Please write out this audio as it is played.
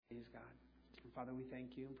Praise God. And Father, we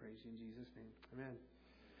thank you and praise you in Jesus' name. Amen.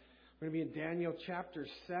 We're going to be in Daniel chapter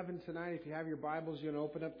 7 tonight. If you have your Bibles, you want to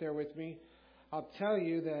open up there with me. I'll tell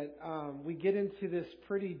you that we get into this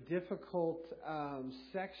pretty difficult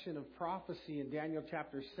section of prophecy in Daniel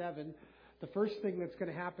chapter 7. The first thing that's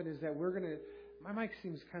going to happen is that we're going to... My mic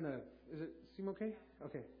seems kind of... Does it seem okay?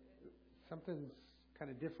 Okay. Something's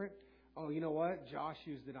kind of different. Oh, you know what? Josh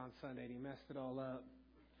used it on Sunday and he messed it all up.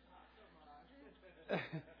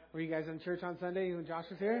 Were you guys in church on Sunday when Josh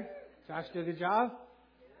was here? Josh did a good job?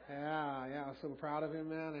 Yeah, I was so proud of him,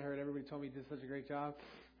 man. I heard everybody told me he did such a great job.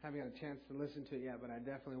 Haven't got a chance to listen to it yet, but I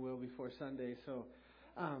definitely will before Sunday. So,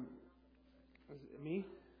 is it me?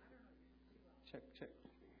 Check.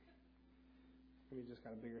 Maybe just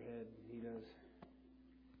got a bigger head than he does.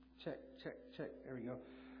 Check. There we go.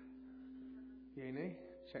 Yay, nay?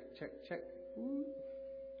 Check. Ooh.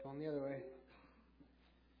 Going the other way.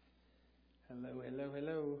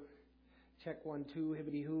 Hello. Check 1, 2,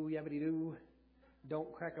 hibbity hoo, yabbity doo.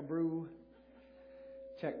 Don't crack a brew.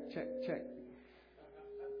 Check.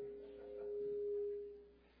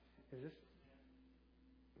 Is this?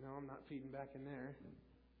 No, I'm not feeding back in there.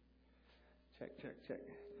 Check.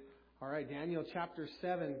 All right, Daniel chapter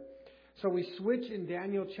 7. So we switch in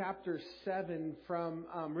Daniel chapter 7 from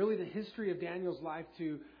really the history of Daniel's life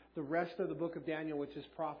to the rest of the book of Daniel, which is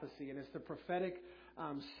prophecy. And it's the prophetic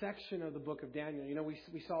section of the book of Daniel. You know, we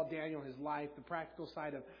saw Daniel, his life, the practical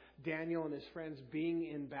side of Daniel and his friends being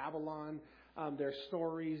in Babylon, their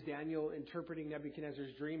stories, Daniel interpreting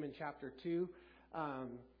Nebuchadnezzar's dream in chapter 2.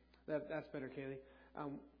 That's better, Kaylee.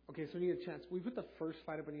 Okay, so we need a chance. We put the first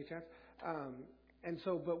slide up on your chance.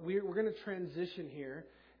 But we're going to transition here.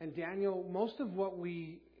 And Daniel, most of what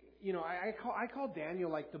we, I call Daniel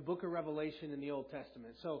like the book of Revelation in the Old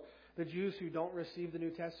Testament. So the Jews who don't receive the New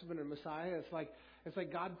Testament or Messiah, it's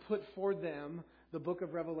like God put for them the book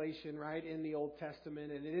of Revelation, right, in the Old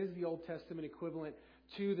Testament. And it is the Old Testament equivalent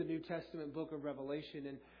to the New Testament book of Revelation.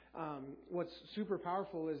 And what's super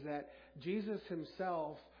powerful is that Jesus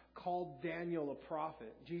himself called Daniel a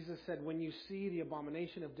prophet. Jesus said, when you see the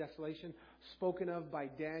abomination of desolation spoken of by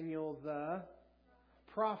Daniel the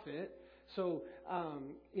prophet. So,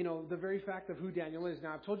 the very fact of who Daniel is.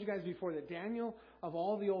 Now, I've told you guys before that Daniel, of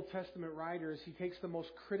all the Old Testament writers, he takes the most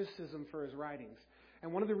criticism for his writings.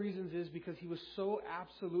 And one of the reasons is because he was so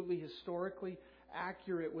absolutely historically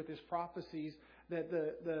accurate with his prophecies that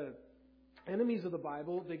the enemies of the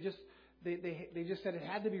Bible, they just said it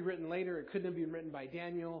had to be written later. It couldn't have been written by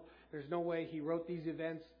Daniel. There's no way he wrote these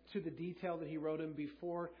events to the detail that he wrote them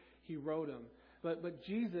before he wrote them. But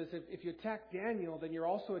Jesus, if you attack Daniel, then you're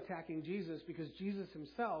also attacking Jesus, because Jesus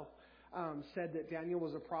himself said that Daniel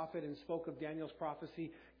was a prophet and spoke of Daniel's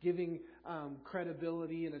prophecy, giving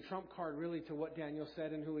credibility and a trump card really to what Daniel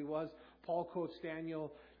said and who he was. Paul quotes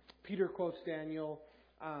Daniel. Peter quotes Daniel.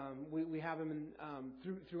 We have him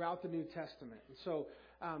in, throughout the New Testament. So,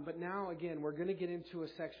 but now again, we're going to get into a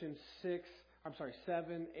section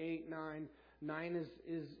 7, 8, 9. 9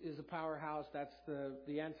 is a powerhouse. That's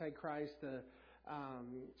the Antichrist, the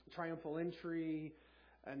triumphal entry,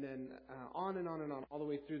 and then on and on, all the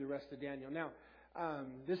way through the rest of Daniel. Now,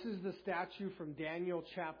 this is the statue from Daniel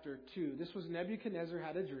chapter 2. This was Nebuchadnezzar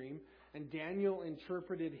had a dream, and Daniel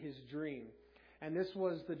interpreted his dream. And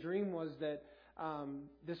the dream was that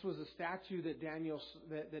this was a statue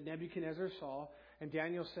that Nebuchadnezzar saw, and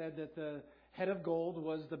Daniel said that the head of gold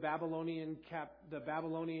was the Babylonian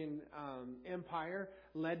empire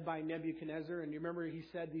led by Nebuchadnezzar. And you remember he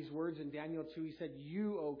said these words in Daniel 2. He said,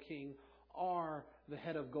 "You, O king, are the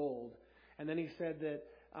head of gold." And then he said that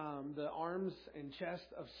the arms and chest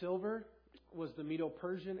of silver was the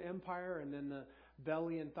Medo-Persian empire, and then the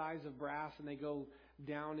belly and thighs of brass, and they go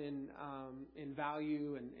down in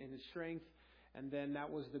value and in strength. And then that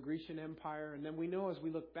was the Grecian Empire. And then we know as we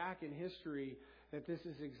look back in history that this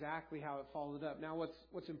is exactly how it followed up. Now,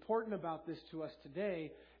 what's important about this to us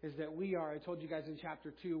today is that I told you guys in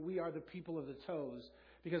chapter 2, we are the people of the toes.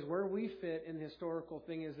 Because where we fit in the historical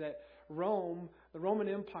thing is that Rome, the Roman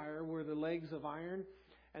Empire, were the legs of iron.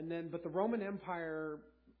 But the Roman Empire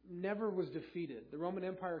never was defeated. The Roman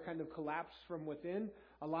Empire kind of collapsed from within.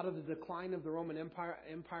 A lot of the decline of the Roman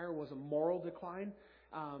Empire was a moral decline.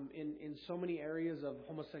 In so many areas of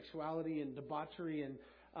homosexuality and debauchery and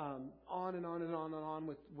on and on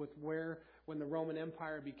with when the Roman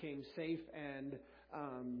Empire became safe and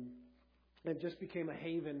it just became a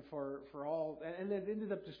haven for all, and it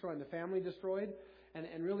ended up destroying the family, destroyed,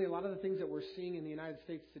 and really a lot of the things that we're seeing in the United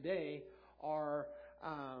States today are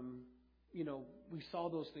we saw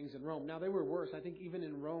those things in Rome. Now they were worse. I think even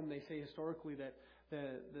in Rome they say historically that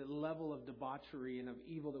the level of debauchery and of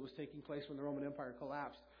evil that was taking place when the Roman Empire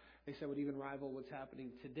collapsed they said would even rival what's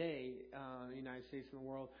happening today in the United States and the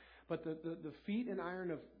world. But the feet and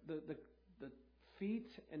iron of the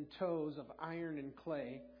feet and toes of iron and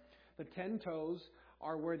clay, the 10 toes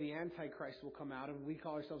are where the Antichrist will come out of. We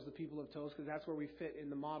call ourselves the people of toes because that's where we fit in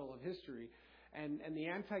the model of history. And the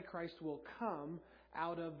Antichrist will come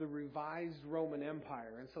out of the revised Roman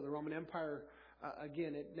Empire. And so the Roman Empire,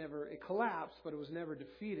 again, it collapsed, but it was never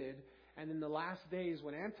defeated. And in the last days,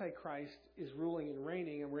 when Antichrist is ruling and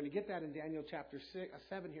reigning, and we're going to get that in Daniel chapter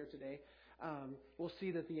 7 here today, we'll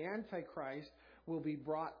see that the Antichrist will be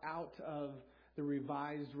brought out of the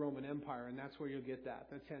revised Roman Empire, and that's where you'll get that,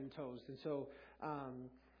 the 10 toes. And so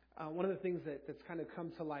one of the things that's kind of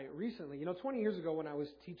come to light recently, 20 years ago when I was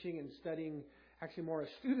teaching and studying, actually more a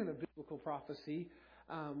student of biblical prophecy,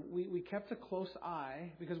 we kept a close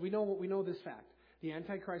eye because we know this fact. The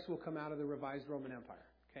Antichrist will come out of the revised Roman Empire.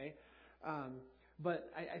 Okay, but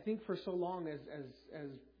I think for so long as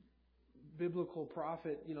biblical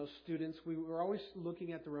prophet students, we were always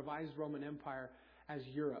looking at the revised Roman Empire as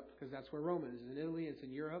Europe because that's where Rome is. It's in Italy, it's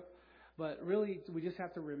in Europe. But really, we just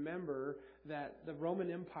have to remember that the Roman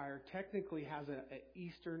Empire technically has an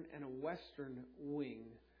eastern and a western wing.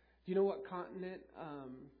 Do you know what continent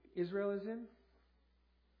Israel is in?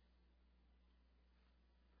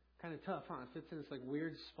 Kind of tough, huh? It fits in this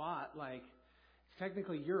weird spot. It's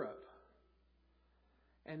technically Europe.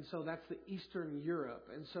 And so that's the Eastern Europe.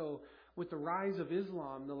 And so with the rise of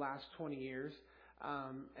Islam the last 20 years,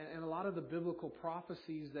 and a lot of the biblical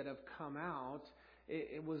prophecies that have come out,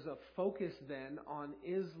 it was a focus then on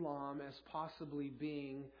Islam as possibly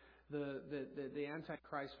being the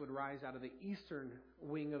Antichrist would rise out of the eastern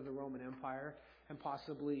wing of the Roman Empire and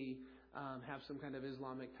possibly have some kind of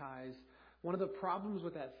Islamic ties. One of the problems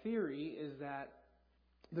with that theory is that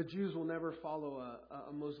the Jews will never follow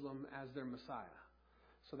a Muslim as their Messiah.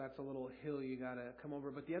 So that's a little hill you got to come over.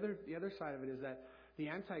 But the other side of it is that the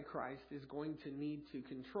Antichrist is going to need to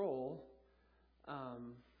control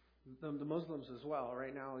the Muslims as well.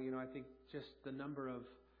 Right now, I think just the number of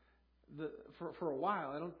for a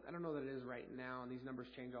while, I don't know that it is right now, and these numbers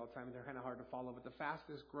change all the time, and they're kind of hard to follow. But the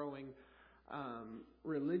fastest growing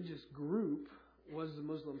religious group was the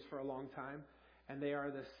Muslims for a long time, and they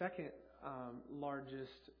are the second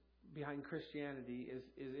largest behind Christianity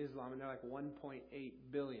is Islam, and they're like 1.8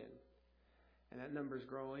 billion, and that number's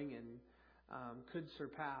growing and could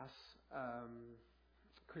surpass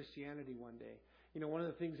Christianity one day. One of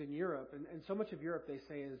the things in Europe, and so much of Europe they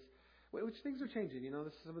say is, which things are changing.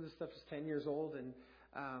 Some of this stuff is 10 years old, and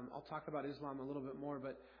I'll talk about Islam a little bit more,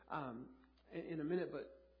 but in a minute.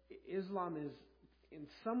 But Islam is in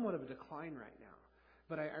somewhat of a decline right now.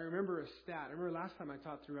 But I remember a stat. I remember last time I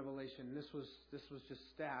taught through Revelation. This was just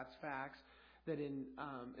stats, facts. That in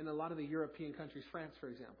a lot of the European countries, France, for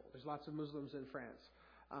example, there's lots of Muslims in France,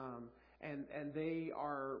 and they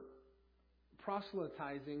are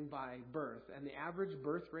proselytizing by birth. And the average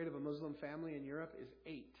birth rate of a Muslim family in Europe is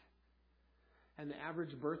 8. And the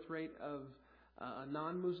average birth rate of a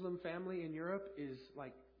non-Muslim family in Europe is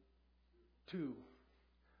like 2,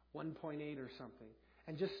 1.8 or something.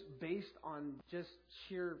 And just based on just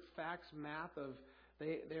sheer facts, math of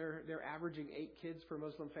they're averaging 8 kids per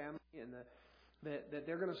Muslim family, and that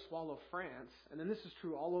they're going to swallow France. And then this is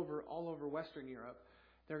true all over Western Europe.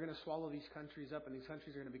 They're going to swallow these countries up, and these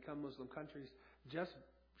countries are going to become Muslim countries just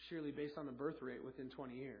sheerly based on the birth rate within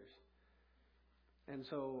 20 years. And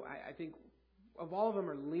so I think of all of them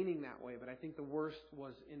are leaning that way, but I think the worst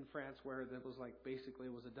was in France, where it was basically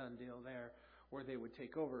it was a done deal there, where they would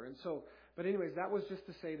take over. And so, but anyways, that was just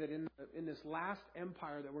to say that in this last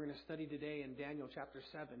empire that we're going to study today in Daniel chapter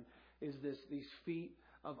 7 is these feet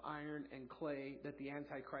of iron and clay that the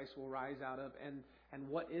Antichrist will rise out of. And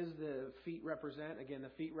what is the feet represent? Again,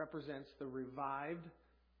 the feet represents the revived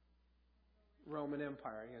Roman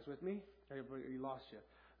Empire. You guys with me? You lost you.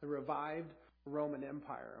 The revived Roman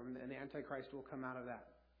Empire, and the Antichrist will come out of that.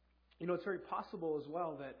 It's very possible as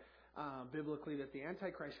well that biblically that the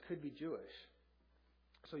Antichrist could be Jewish.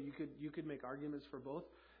 So you could make arguments for both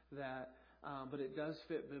that, but it does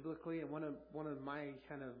fit biblically. And one of my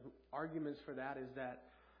kind of arguments for that is that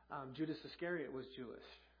Judas Iscariot was Jewish,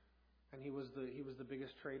 and he was the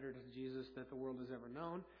biggest traitor to Jesus that the world has ever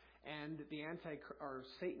known. And the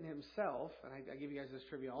Satan himself, and I give you guys this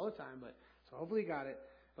trivia all the time, but so hopefully you got it.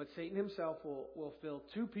 But Satan himself will fill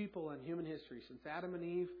 2 people in human history since Adam and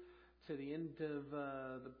Eve to the end of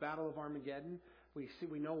the Battle of Armageddon.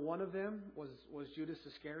 We know one of them was Judas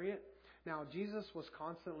Iscariot. Now, Jesus was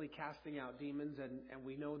constantly casting out demons, and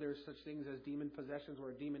we know there's such things as demon possessions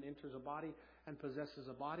where a demon enters a body and possesses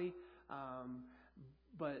a body.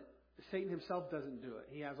 But Satan himself doesn't do it.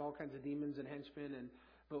 He has all kinds of demons and henchmen,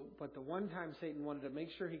 But the one time Satan wanted to make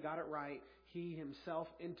sure he got it right, he himself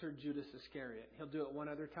entered Judas Iscariot. He'll do it one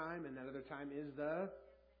other time, and that other time is the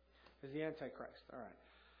Antichrist. All right.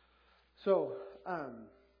 So,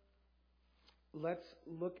 let's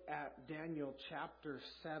look at Daniel chapter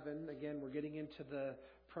 7. Again, we're getting into the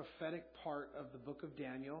prophetic part of the book of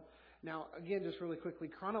Daniel. Now, again, just really quickly,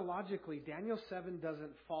 chronologically, Daniel 7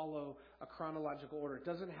 doesn't follow a chronological order. It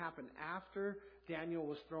doesn't happen after Daniel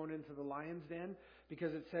was thrown into the lion's den,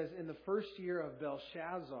 because it says in the first year of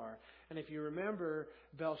Belshazzar. And if you remember,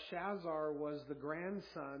 Belshazzar was the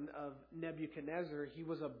grandson of Nebuchadnezzar. He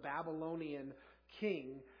was a Babylonian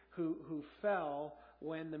king who fell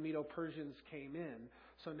when the Medo-Persians came in.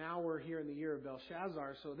 So now we're here in the year of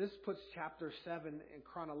Belshazzar. So this puts chapter 7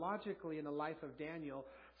 chronologically in the life of Daniel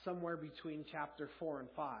somewhere between chapter 4 and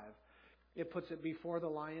 5. It puts it before the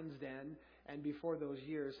lion's den and before those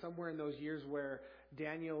years, somewhere in those years where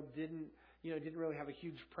Daniel didn't really have a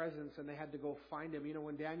huge presence, and they had to go find him.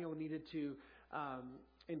 When Daniel needed to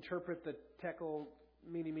interpret the tekel,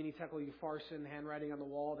 mene tekel upharsin, handwriting on the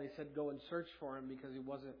wall, they said go and search for him because he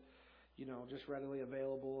wasn't, just readily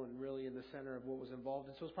available and really in the center of what was involved.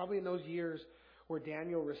 And so it's probably in those years where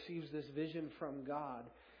Daniel receives this vision from God.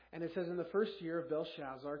 And it says, in the first year of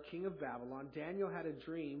Belshazzar, king of Babylon, Daniel had a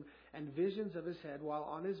dream and visions of his head while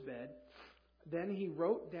on his bed. Then he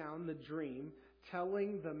wrote down the dream,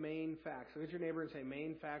 telling the main facts. Look at your neighbor and say,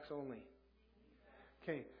 main facts only.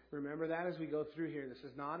 Okay, remember that as we go through here. This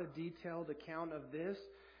is not a detailed account of this.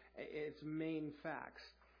 It's main facts.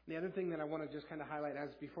 The other thing that I want to just kind of highlight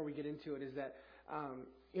before we get into it is that,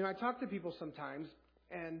 I talk to people sometimes,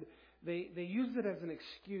 and they use it as an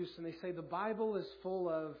excuse, and they say the Bible is full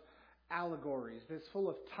of allegories. It's full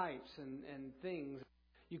of types and things.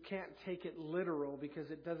 You can't take it literal because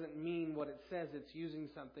it doesn't mean what it says. It's using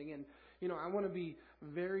something. And, I want to be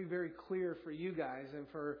very, very clear for you guys and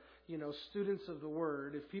for, students of the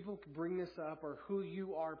Word. If people bring this up, or who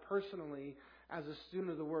you are personally as a student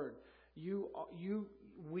of the Word,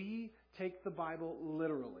 we take the Bible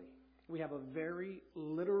literally. We have a very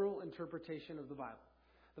literal interpretation of the Bible.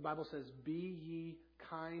 The Bible says, be ye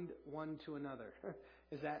kind one to another.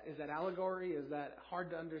 Is that allegory? Is that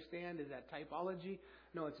hard to understand? Is that typology?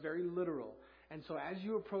 No, it's very literal. And so as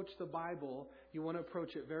you approach the Bible, you want to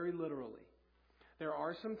approach it very literally. There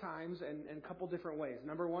are some times, and a couple different ways.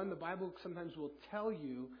 Number one, the Bible sometimes will tell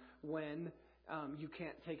you when you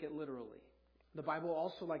can't take it literally. The Bible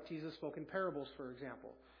also, like Jesus, spoke in parables, for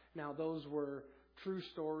example. Now, those were true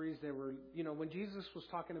stories. They were, when Jesus was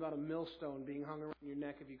talking about a millstone being hung around your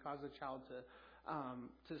neck if you cause a child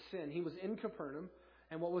to sin, he was in Capernaum.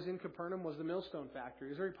 And what was in Capernaum was the millstone factory.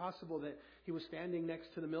 It's very possible that he was standing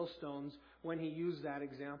next to the millstones when he used that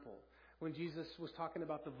example. When Jesus was talking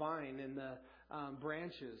about the vine and the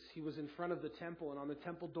branches, he was in front of the temple, and on the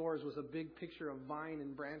temple doors was a big picture of vine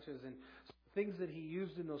and branches. And things that he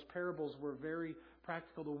used in those parables were very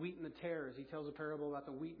practical. The wheat and the tares. He tells a parable about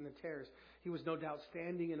the wheat and the tares. He was no doubt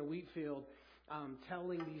standing in a wheat field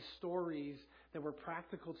telling these stories that were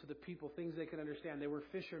practical to the people, things they could understand. They were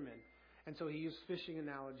fishermen. And so he used fishing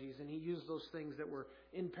analogies, and he used those things that were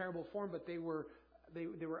in parable form, but they were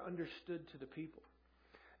understood to the people.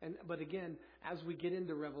 But again, as we get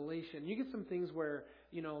into Revelation, you get some things where,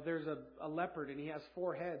 there's a leopard, and he has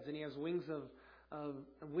 4 heads, and he has wings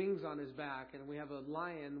on his back, and we have a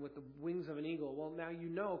lion with the wings of an eagle. Well,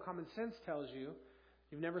 now common sense tells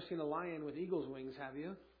you've never seen a lion with eagle's wings, have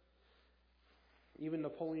you? Even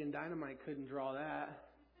Napoleon Dynamite couldn't draw that.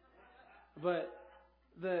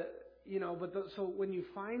 So when you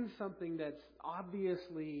find something that's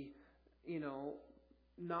obviously,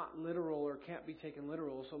 not literal or can't be taken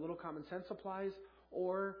literal, so a little common sense applies,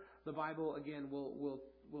 or the Bible again will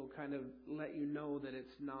kind of let you know that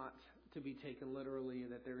it's not to be taken literally,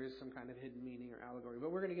 that there is some kind of hidden meaning or allegory.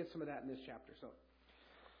 But we're going to get some of that in this chapter. So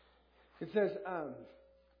it says,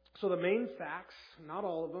 so the main facts, not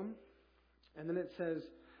all of them, and then it says,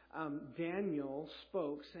 Daniel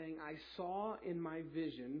spoke, saying, I saw in my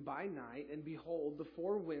vision by night, and behold, the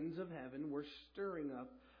 4 winds of heaven were stirring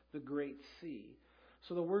up the great sea.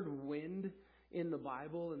 So the word wind in the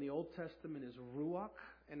Bible in the Old Testament is ruach,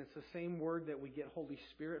 and it's the same word that we get Holy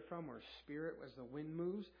Spirit from, or spirit, as the wind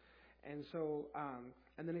moves. And so,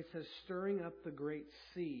 and then it says stirring up the great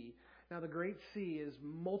sea. Now the great sea is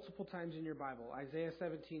multiple times in your Bible. Isaiah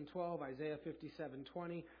 17:12, Isaiah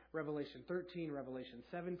 57:20, Revelation 13, Revelation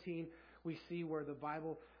 17. We see where the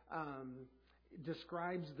Bible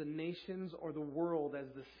describes the nations or the world as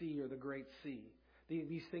the sea or the great sea.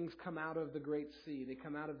 These things come out of the great sea. They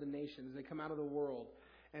come out of the nations. They come out of the world.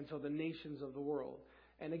 And so the nations of the world.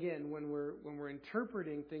 And again, when we're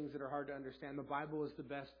interpreting things that are hard to understand, the Bible is the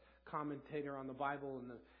best commentator on the Bible,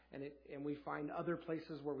 and we find other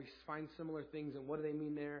places where we find similar things, and what do they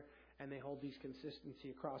mean there? And they hold these consistency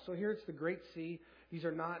across. So here it's the Great Sea. These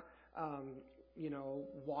are not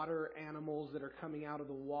water animals that are coming out of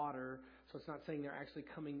the water. So it's not saying they're actually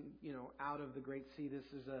coming, out of the Great Sea. This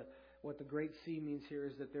is what the Great Sea means here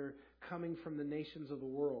is that they're coming from the nations of the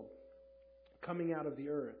world, coming out of the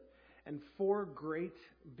earth. And 4 great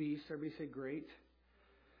beasts, everybody say great,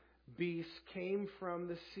 beasts came from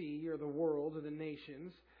the sea or the world or the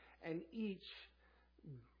nations, and each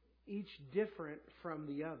different from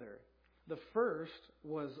the other. The first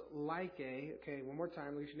was like one more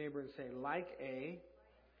time, look at your neighbor and say, like a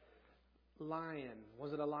lion.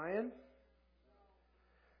 Was it a lion?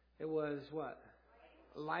 It was what?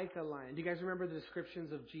 Like a lion. Do you guys remember the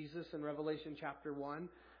descriptions of Jesus in Revelation chapter 1?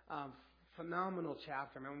 Phenomenal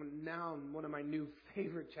chapter. Now one of my new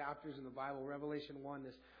favorite chapters in the Bible, Revelation 1,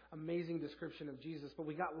 this amazing description of Jesus. But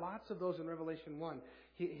we got lots of those in Revelation 1.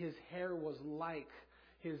 His hair was like,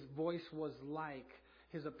 his voice was like,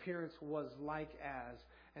 his appearance was like as.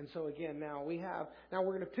 And so again, now we're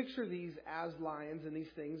going to picture these as lions and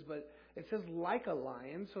these things, but it says like a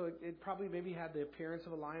lion, so it probably maybe had the appearance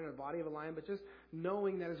of a lion or the body of a lion, but just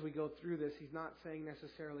knowing that as we go through this, he's not saying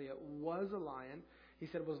necessarily it was a lion. He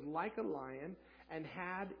said it was like a lion and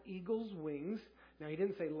had eagle's wings. Now he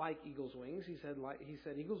didn't say like eagle's wings. He said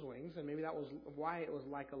eagle's wings, and maybe that was why it was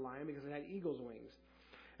like a lion, because it had eagle's wings.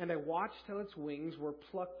 And I watched till its wings were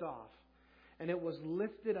plucked off, and it was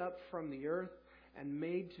lifted up from the earth and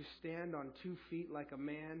made to stand on 2 feet like a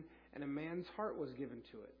man, and a man's heart was given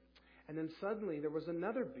to it. And then suddenly there was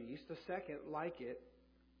another beast, a second like it,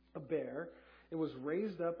 a bear. It was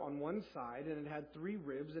raised up on one side, and it had 3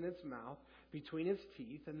 ribs in its mouth between its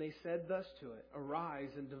teeth. And they said thus to it, arise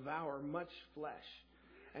and devour much flesh.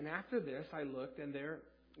 And after this I looked, and there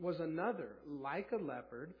was another like a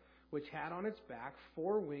leopard, which had on its back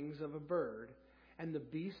 4 wings of a bird. And the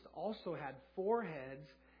beast also had 4 heads,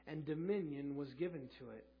 and dominion was given to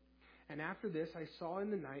it. And after this I saw in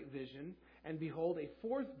the night vision, and behold, a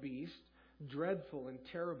 4th beast, dreadful and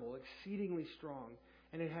terrible, exceedingly strong.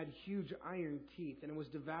 And it had huge iron teeth, and it was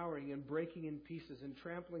devouring and breaking in pieces and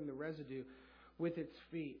trampling the residue with its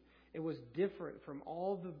feet. It was different from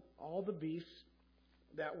all the beasts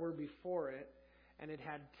that were before it, and it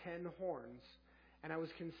had 10 horns. And I was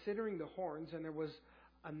considering the horns, and there was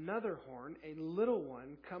another horn, a little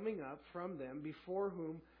one, coming up from them, before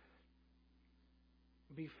whom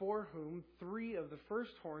 3 of the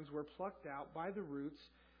first horns were plucked out by the roots.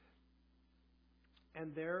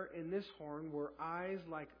 And there in this horn were eyes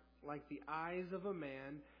like the eyes of a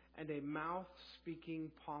man, and a mouth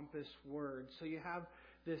speaking pompous words. So you have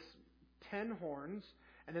this 10 horns,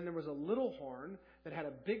 and then there was a little horn that had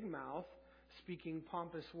a big mouth speaking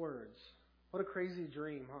pompous words. What a crazy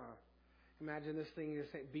dream, huh? Imagine this thing, this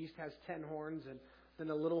beast has 10 horns, and then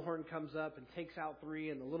the little horn comes up and takes out 3,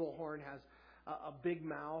 and the little horn has a big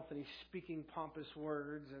mouth, and he's speaking pompous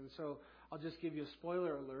words. And so I'll just give you a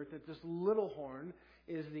spoiler alert that this little horn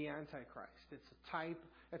is the Antichrist. It's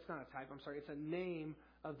a name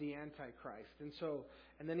of the Antichrist.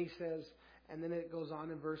 And then he says, and then it goes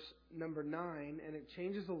on in verse number 9, and it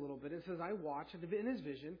changes a little bit. It says, I watched in his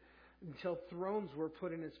vision until thrones were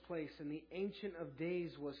put in its place, and the Ancient of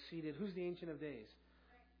Days was seated. Who's the Ancient of Days?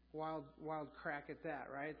 Wild crack at that,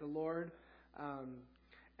 right? The Lord.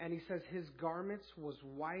 And he says his garments was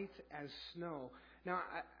white as snow. Now,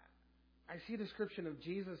 I see a description of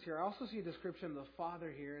Jesus here. I also see a description of the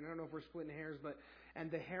Father here. And I don't know if we're splitting hairs, and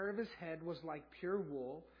the hair of his head was like pure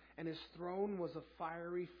wool, and his throne was a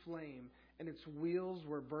fiery flame, and its wheels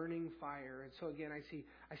were burning fire. And so again, I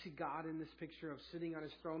see God in this picture of sitting on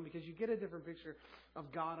his throne, because you get a different picture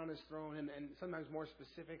of God on his throne, and sometimes more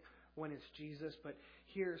specific when it's Jesus. But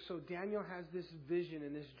here, so Daniel has this vision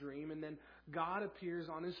in this dream, and then God appears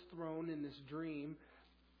on his throne in this dream.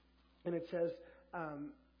 And it says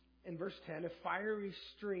in verse 10, a fiery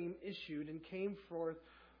stream issued and came forth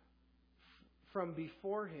from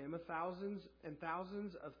before him. Thousands and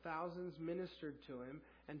thousands of thousands ministered to him,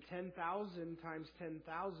 and 10,000 times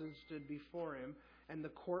 10,000 stood before him. And the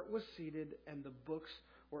court was seated, and the books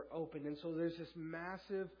were opened. And so there's this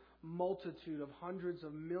massive multitude of hundreds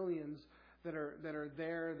of millions that are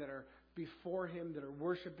there, that are before him, that are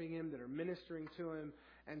worshiping him, that are ministering to him.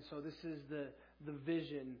 And so this is the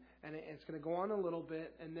vision. And it's going to go on a little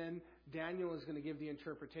bit, and then Daniel is going to give the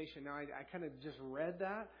interpretation. Now, I kind of just read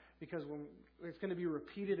that because it's going to be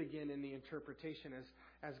repeated again in the interpretation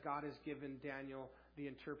as God has given Daniel the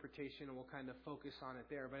interpretation, and we'll kind of focus on it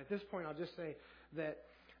there. But at this point, I'll just say that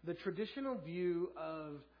the traditional view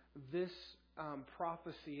of this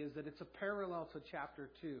prophecy is that it's a parallel to chapter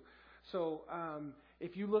 2. So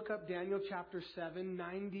if you look up Daniel chapter 7,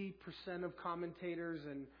 90% of commentators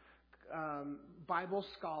and Bible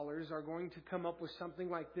scholars are going to come up with something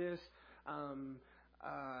like this.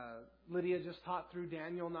 Lydia just taught through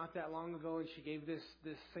Daniel not that long ago, and she gave this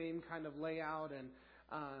same kind of layout. And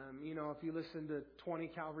if you listen to 20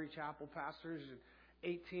 Calvary Chapel pastors,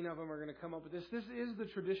 18 of them are going to come up with this. This is the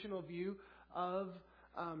traditional view of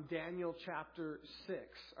Daniel chapter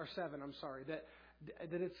 7. I'm sorry, that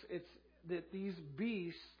it's that these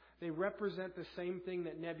beasts, they represent the same thing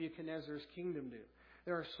that Nebuchadnezzar's kingdom do.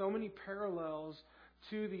 There are so many parallels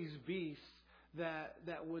to these beasts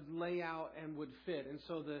that would lay out and would fit. And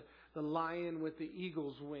so the lion with the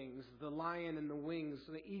eagle's wings, the lion and the wings,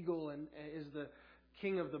 the eagle is the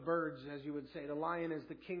king of the birds, as you would say. The lion is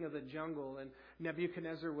the king of the jungle, and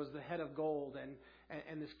Nebuchadnezzar was the head of gold, and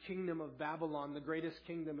this kingdom of Babylon, the greatest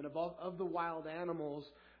kingdom. And of the wild animals,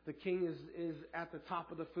 the king is at the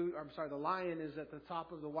top of the lion is at the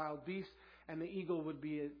top of the wild beasts, and the eagle would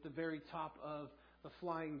be at the very top of the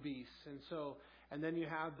flying beasts. And then you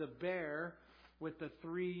have the bear with the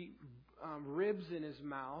 3 ribs in his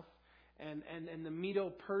mouth, and the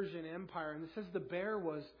Medo-Persian Empire. And it says the bear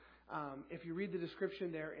was, if you read the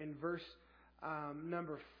description there in verse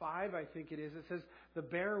number 5, I think it says the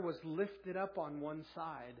bear was lifted up on one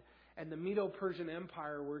side. And the Medo-Persian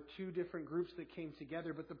Empire were 2 different groups that came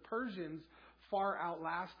together. But the Persians far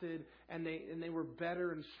outlasted, and they were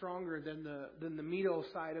better and stronger than the Medo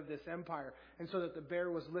side of this empire. And so that the bear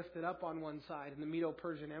was lifted up on one side in the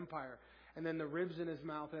Medo-Persian Empire. And then the ribs in his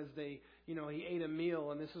mouth as he ate a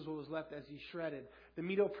meal, and this is what was left as he shredded. The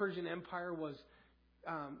Medo-Persian Empire was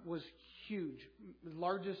huge. The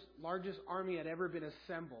largest army had ever been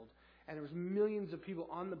assembled. And there was millions of people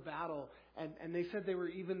on the battle. And they said they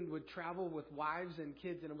would travel with wives and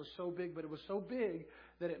kids. And it was so big, but it was so big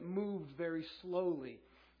that it moved very slowly.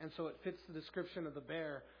 And so it fits the description of the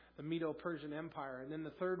bear, the Medo-Persian Empire. And then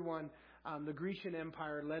the third one, the Grecian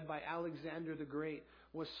Empire, led by Alexander the Great,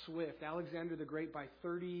 was swift. Alexander the Great, by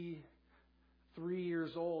 33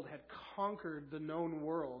 years old, had conquered the known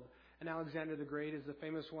world. And Alexander the Great is the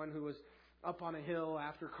famous one who was up on a hill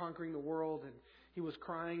after conquering the world, and he was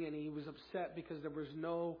crying and he was upset because there was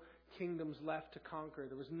no kingdoms left to conquer.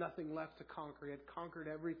 There was nothing left to conquer. He had conquered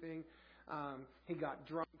everything. He got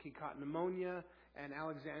drunk. He caught pneumonia. And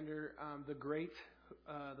Alexander the Great,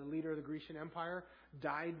 the leader of the Grecian Empire,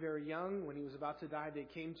 died very young. When he was about to die, they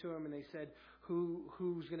came to him and they said,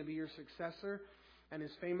 who's going to be your successor? And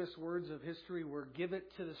his famous words of history were, "Give it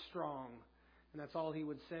to the strong." And that's all he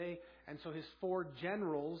would say. And so his 4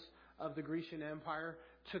 generals of the Grecian Empire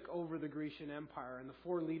took over the Grecian Empire. And the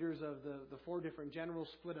 4 leaders of the 4 different generals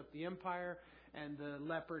split up the empire. And the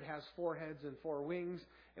leopard has 4 heads and 4 wings.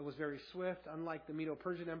 It was very swift, unlike the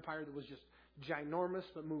Medo-Persian Empire that was just ginormous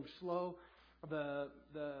but moved slow. The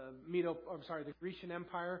Grecian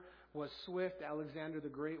Empire was swift. Alexander the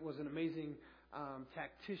Great was an amazing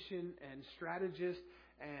tactician and strategist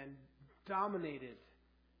and dominated.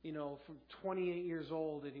 From 28 years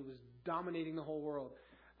old, and he was dominating the whole world.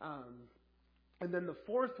 And then the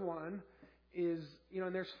 4th one is,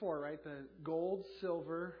 and there's 4, right? The gold,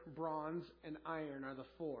 silver, bronze, and iron are the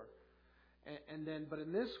 4. But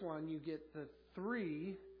in this one, you get the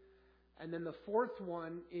 3, and then the 4th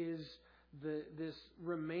one is this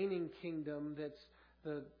remaining kingdom that's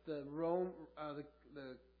the Rome.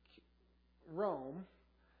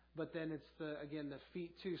 But then it's the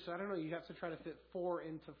feet too. So I don't know, you have to try to fit 4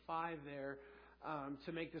 into 5 there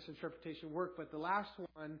to make this interpretation work. But the last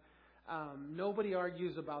one, nobody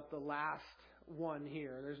argues about the last one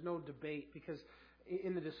here. There's no debate because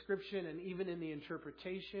in the description and even in the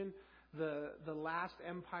interpretation, the last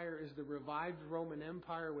empire is the revived Roman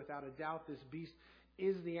Empire. Without a doubt, this beast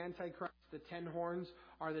is the Antichrist. The 10 horns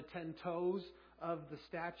are the 10 toes of the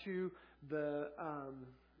statue. The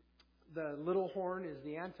little horn is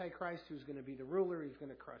the Antichrist who's going to be the ruler. He's going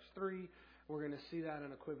to crush 3. We're going to see that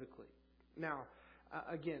unequivocally. Now,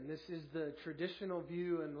 again, this is the traditional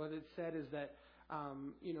view, and what it said is that,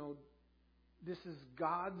 this is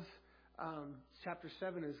God's, chapter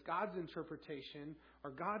 7 is God's interpretation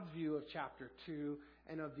or God's view of chapter 2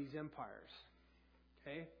 and of these empires.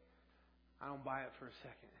 Okay? I don't buy it for a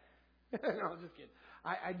second. No, I'm just kidding.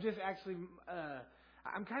 I just actually,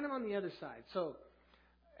 I'm kind of on the other side. So,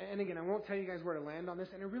 and again, I won't tell you guys where to land on this,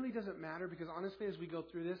 and it really doesn't matter because honestly, as we go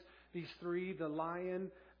through this, these 3, the lion,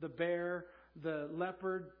 the bear, the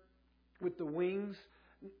leopard with the wings,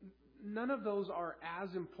 none of those are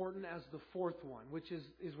as important as the fourth one, which is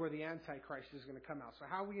where the Antichrist is going to come out. So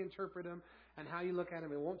how we interpret him and how you look at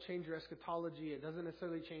him, it won't change your eschatology. It doesn't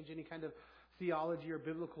necessarily change any kind of theology or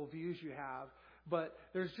biblical views you have. But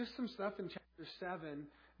there's just some stuff in chapter 7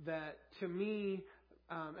 that, to me,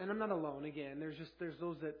 and I'm not alone. Again, there's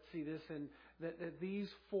those that see this, and that these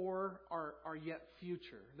four are yet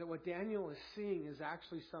future. That what Daniel is seeing is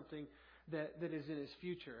actually something that is in his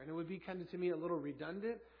future, and it would be kind of, to me, a little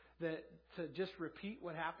redundant that to just repeat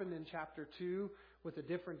what happened in chapter 2 with a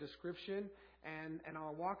different description. And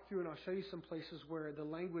I'll walk through and I'll show you some places where the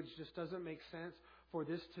language just doesn't make sense for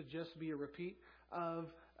this to just be a repeat of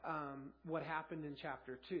what happened in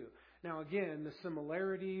chapter 2. Now, again, the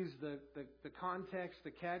similarities, the context,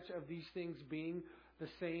 the catch of these things being the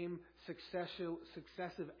same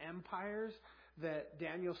successive empires that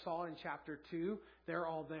Daniel saw in chapter 2, they're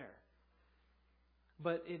all there.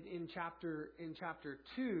 But in chapter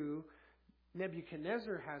 2,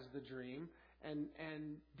 Nebuchadnezzar has the dream, and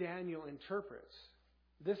Daniel interprets.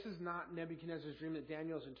 This is not Nebuchadnezzar's dream that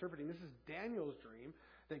Daniel is interpreting. This is Daniel's dream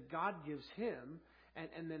that God gives him,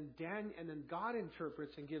 and then God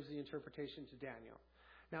interprets and gives the interpretation to Daniel.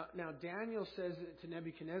 Now Daniel says to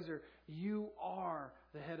Nebuchadnezzar, "You are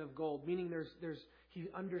the head of gold," meaning he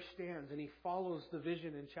understands and he follows the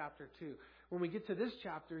vision in chapter 2. When we get to this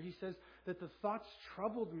chapter, he says that the thoughts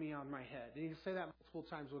troubled me on my head. And he can say that multiple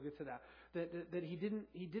times. We'll get to that. That he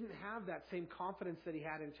didn't have that same confidence that he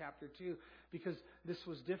had in chapter 2 because this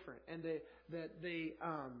was different. And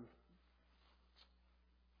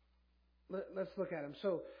let's look at him.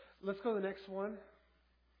 So let's go to the next one.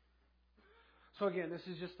 So again, this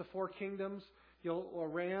is just the four kingdoms. A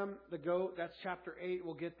ram, the goat, that's chapter 8.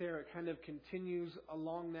 We'll get there. It kind of continues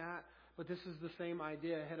along that. But this is the same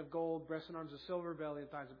idea. Head of gold, breast and arms of silver, belly and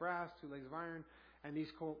thighs of brass, 2 legs of iron. And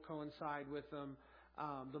these coincide with them.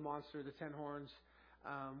 The monster, the 10 horns,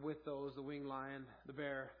 with those, the winged lion, the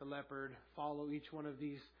bear, the leopard. Follow each one of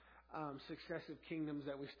these successive kingdoms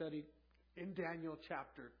that we studied in Daniel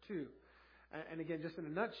chapter 2. And again, just in a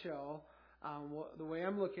nutshell, the way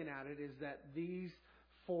I'm looking at it is that these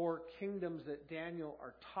four kingdoms that Daniel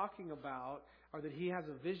are talking about, or that he has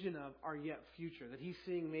a vision of, are yet future. That he's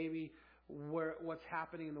seeing maybe what's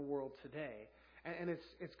happening in the world today. And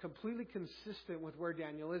it's completely consistent with where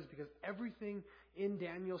Daniel is, because everything in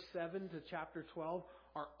Daniel 7 to chapter 12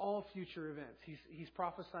 are all future events. He's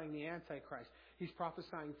prophesying the Antichrist. He's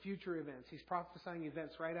prophesying future events. He's prophesying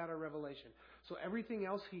events right out of Revelation. So everything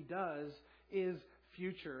else he does is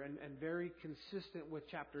future and very consistent with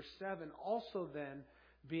chapter 7, also then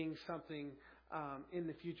being something in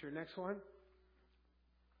the future. Next one.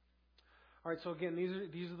 All right, so again,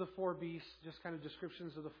 these are the four beasts, just kind of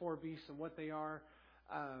descriptions of the four beasts and what they are.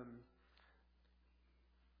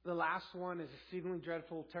 The last one is a exceedingly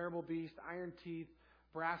dreadful, terrible beast, iron teeth,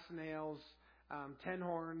 brass nails, 10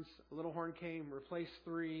 horns. A little horn came, replaced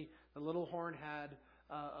 3. The little horn had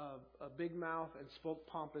a big mouth and spoke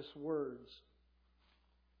pompous words.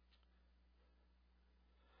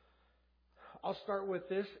 I'll start with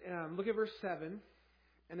this. Look at verse 7,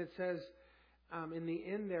 and it says, in the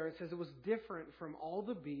end there, it says it was different from all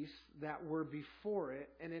the beasts that were before it,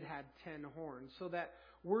 and it had 10 horns. So that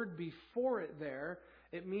word before it there,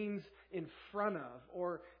 it means in front of,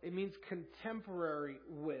 or it means contemporary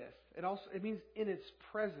with. It means in its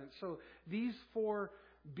presence. So these 4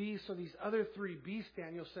 beasts, or these other 3 beasts,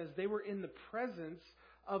 Daniel says, they were in the presence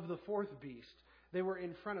of the 4th beast. They were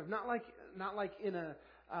in front of, not like in a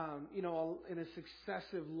in a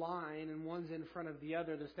successive line, and one's in front of the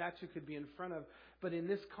other. The statue could be in front of, but in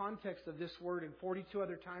this context of this word, and 42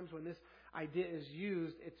 other times when this idea is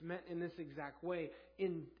used, it's meant in this exact way,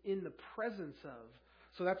 in the presence of.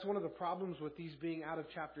 So that's one of the problems with these being out of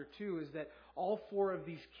chapter 2, is that all 4 of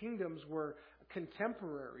these kingdoms were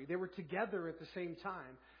contemporary. They were together at the same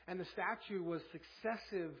time. And the statue was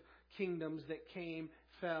successive kingdoms that came,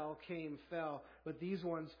 fell. But these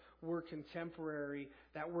ones were contemporary.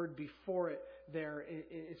 That word before it there,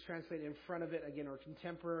 it's translated in front of it again, or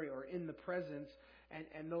contemporary, or in the presence.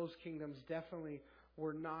 And those kingdoms definitely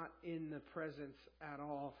were not in the presence at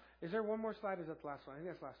all. Is there one more slide? Is that the last one? I think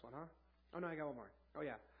that's the last one, huh? Oh no, I got one more. Oh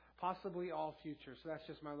yeah. Possibly all future. So that's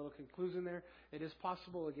just my little conclusion there. It is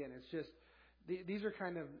possible. Again, it's just, these are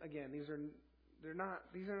kind of, again, these are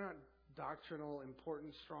not doctrinal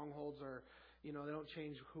important strongholds, or they don't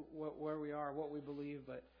change where we are, what we believe.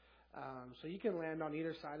 But so you can land on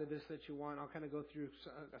either side of this that you want. I'll kind of go through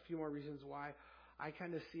a few more reasons why I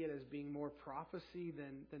kind of see it as being more prophecy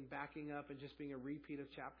than backing up and just being a repeat of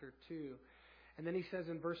chapter 2. And then he says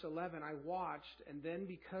in verse 11, I watched, and then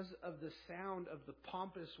because of the sound of the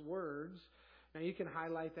pompous words, Now you can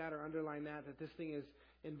highlight that or underline that this thing is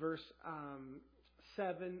in verse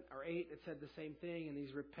 7 or 8, it said the same thing, and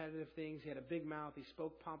these repetitive things. He had a big mouth. He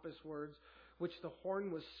spoke pompous words, which the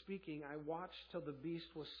horn was speaking. I watched till the beast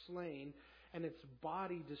was slain, and its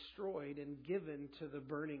body destroyed and given to the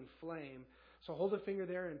burning flame. So hold a finger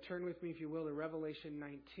there and turn with me, if you will, to Revelation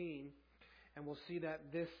 19, and we'll see that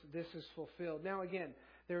this is fulfilled. Now again,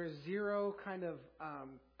 there is zero kind of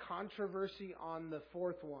controversy on the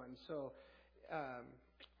fourth one. So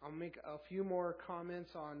I'll make a few more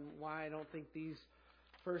comments on why I don't think these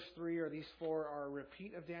first three or these four are a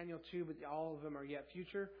repeat of Daniel 2, but all of them are yet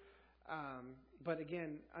future. But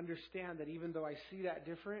again, understand that even though I see that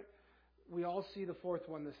different, we all see the fourth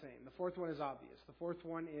one the same. The fourth one is obvious. The fourth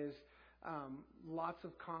one is lots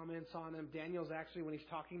of comments on him. Daniel's actually, when he's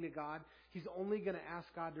talking to God, he's only going to ask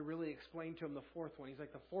God to really explain to him the fourth one. He's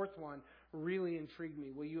like, the fourth one really intrigued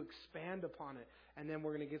me. Will you expand upon it? And then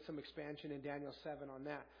we're going to get some expansion in Daniel 7 on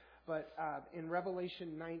that. But in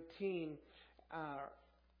Revelation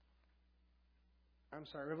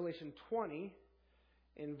 20,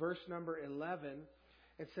 in verse number 11,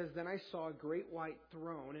 it says, Then I saw a great white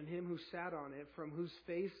throne, and him who sat on it, from whose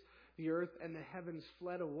face the earth and the heavens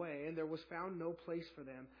fled away, and there was found no place for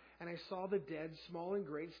them. And I saw the dead, small and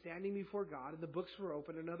great, standing before God, and the books were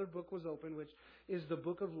opened. Another book was opened, which is the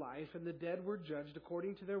book of life, and the dead were judged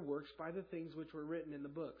according to their works by the things which were written in the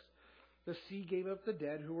books. The sea gave up the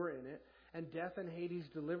dead who were in it, and death and Hades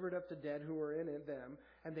delivered up the dead who were in it, them,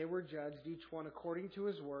 and they were judged, each one according to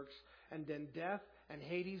his works. And then death and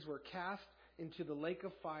Hades were cast into the lake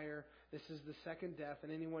of fire. This is the second death,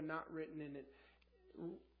 and anyone not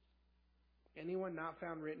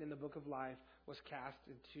found written in the book of life was cast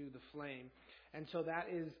into the flame. And so that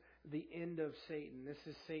is the end of Satan. This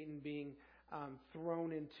is Satan being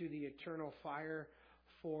thrown into the eternal fire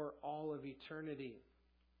for all of eternity.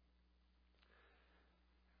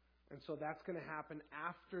 And so that's going to happen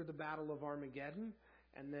after the Battle of Armageddon.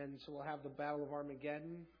 And then, so we'll have the Battle of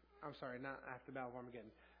Armageddon. I'm sorry, not after the Battle of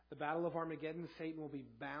Armageddon. The Battle of Armageddon, Satan will be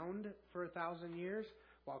bound for 1,000 years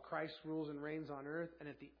while Christ rules and reigns on earth. And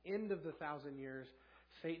at the end of the 1,000 years,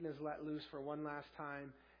 Satan is let loose for one last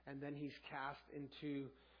time, and then he's cast into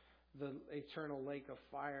the eternal lake of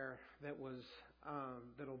fire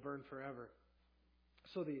that'll burn forever.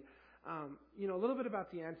 So a little bit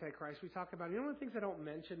about the Antichrist. We talk about, one of the things I don't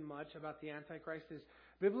mention much about the Antichrist is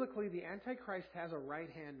biblically the Antichrist has a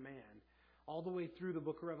right-hand man all the way through the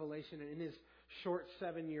book of Revelation and in his short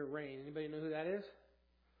 7-year reign. Anybody know who that is?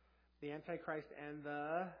 The Antichrist and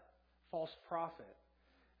the false prophet.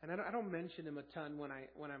 And I don't mention him a ton when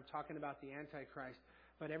I'm talking about the Antichrist,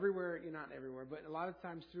 but everywhere, not everywhere, but a lot of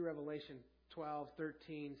times through Revelation 12,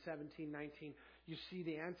 13, 17, 19, you see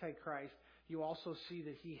the Antichrist. You also see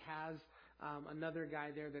that he has another guy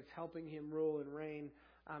there that's helping him rule and reign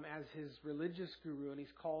as his religious guru, and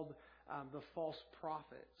he's called the false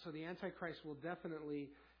prophet. So the Antichrist will definitely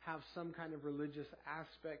have some kind of religious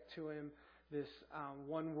aspect to him, this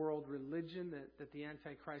one world religion that the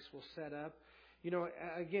Antichrist will set up.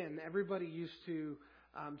 Again, everybody used to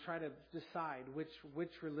try to decide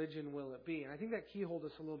which religion will it be. And I think that keyholed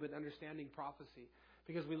us a little bit understanding prophecy,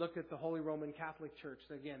 because we looked at the Holy Roman Catholic Church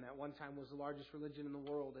that, again, at one time was the largest religion in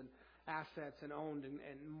the world and assets and owned and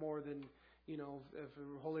more than, if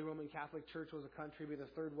the Holy Roman Catholic Church was a country, be the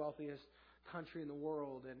third wealthiest country in the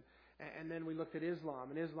world. And then we looked at Islam,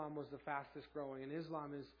 and Islam was the fastest growing, and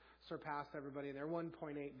Islam has surpassed everybody. They're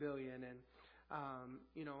 1.8 billion,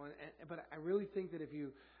 but I really think that if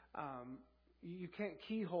you can't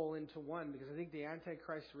keyhole into one, because I think the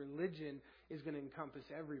Antichrist religion is going to encompass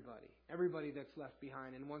everybody that's left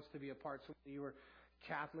behind and wants to be a part. So whether you were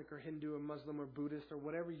Catholic or Hindu or Muslim or Buddhist or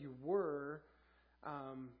whatever you were,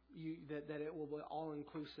 that it will be all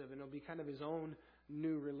inclusive, and it'll be kind of his own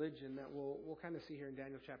new religion that we'll kind of see here in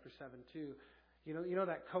Daniel chapter 7 too. You know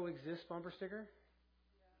that coexist bumper sticker?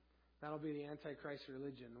 Yeah. That'll be the Antichrist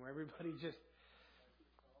religion, where everybody just,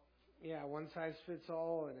 one size fits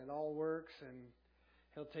all, and it all works, and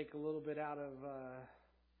he'll take a little bit out of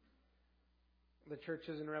the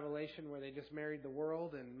churches in Revelation where they just married the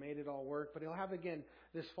world and made it all work. But he'll have, again,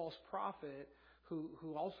 this false prophet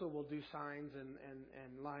who also will do signs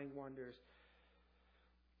and lying wonders.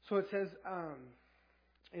 So it says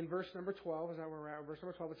in verse number 12, is that where we're at? Verse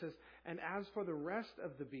number 12, it says, And as for the rest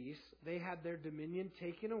of the beasts, they had their dominion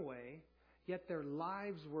taken away, yet their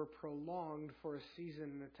lives were prolonged for a season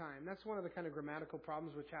and a time. That's one of the kind of grammatical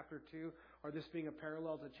problems with chapter 2, or this being a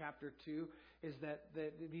parallel to chapter 2, is that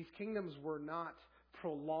these kingdoms were not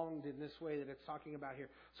prolonged in this way that it's talking about here.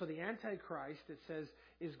 So the Antichrist, it says,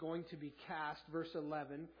 is going to be cast, verse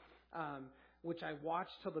 11, which I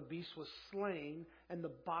watched till the beast was slain, and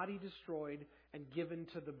the body destroyed and given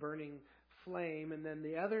to the burning flame. And then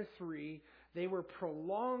the other 3, they were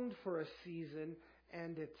prolonged for a season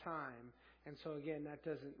and a time. And so again, that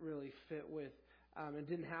doesn't really fit with, it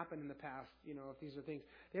didn't happen in the past, if these are things.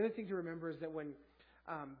 The other thing to remember is that when,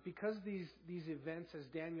 because these events, as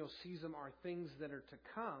Daniel sees them, are things that are to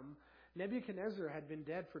come, Nebuchadnezzar had been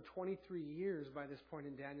dead for 23 years by this point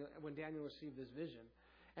when Daniel received this vision.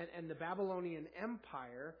 And the Babylonian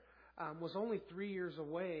Empire was only 3 years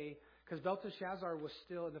away, because Belteshazzar was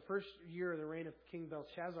still, in the first year of the reign of King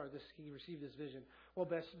Belshazzar, he received this vision. Well,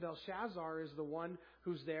 Belshazzar is the one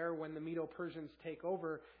who's there when the Medo-Persians take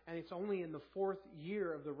over, and it's only in the 4th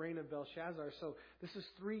year of the reign of Belshazzar. So this is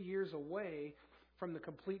 3 years away from the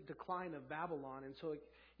complete decline of Babylon. And so,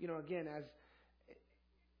 again,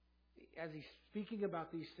 as he's speaking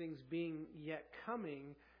about these things being yet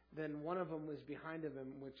coming, then one of them was behind of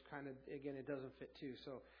him, which kind of, again, it doesn't fit too.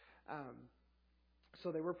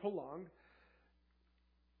 So they were prolonged.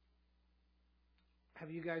 Have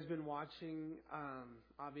you guys been watching,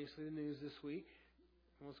 obviously, the news this week?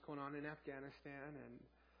 What's going on in Afghanistan, and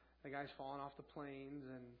the guys falling off the planes.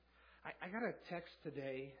 And I got a text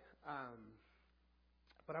today,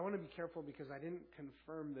 but I want to be careful because I didn't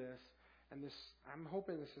confirm this. And I'm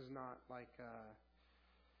hoping this is not like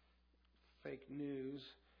fake news.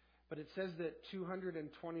 But it says that 229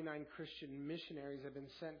 Christian missionaries have been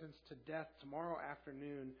sentenced to death tomorrow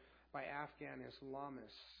afternoon by Afghan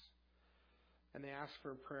Islamists. And they asked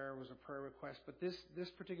for a prayer, was a prayer request. But this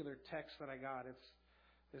particular text that I got, it's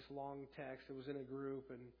this long text. It was in a group,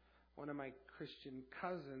 and one of my Christian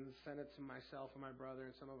cousins sent it to myself and my brother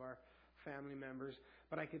and some of our family members.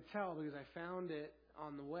 But I could tell because I found it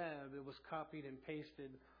on the web. It was copied and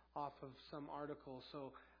pasted off of some article.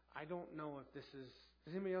 So I don't know if this is...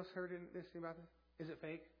 Has anybody else heard anything about this? Is it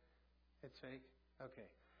fake? It's fake? Okay.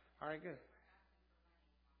 All right, good.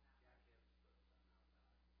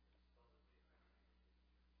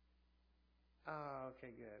 Oh, okay,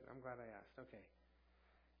 good. I'm glad I asked. Okay.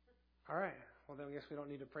 All right. Well, then I guess we don't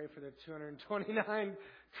need to pray for the 229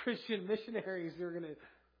 Christian missionaries who are going to...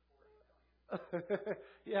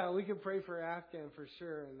 Yeah, we can pray for Afghan for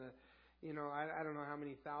sure. And I don't know how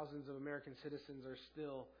many thousands of American citizens are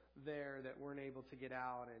still there that weren't able to get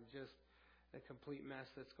out, and just the complete mess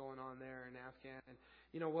that's going on there in Afghan. And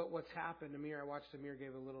what's happened, I watched Amir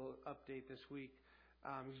gave a little update this week.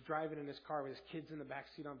 He's driving in his car with his kids in the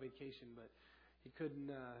back seat on vacation, but he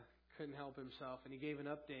couldn't help himself, and he gave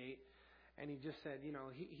an update, and he just said,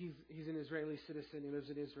 he's an Israeli citizen, he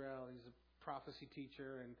lives in Israel, he's a prophecy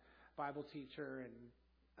teacher and Bible teacher, and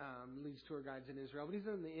leads tour guides in Israel, but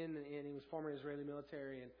he's in the inn, and he was former Israeli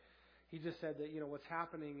military, and he just said that, what's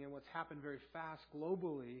happening and what's happened very fast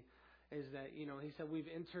globally is that, he said we've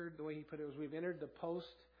entered, the way he put it was, we've entered the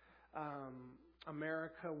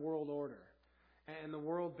post-America world order. And the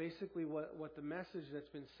world, basically what the message that's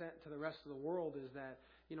been sent to the rest of the world is that,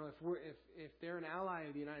 if they're an ally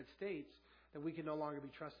of the United States, that we can no longer be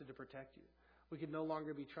trusted to protect you. We can no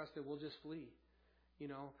longer be trusted, we'll just flee.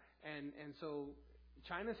 And so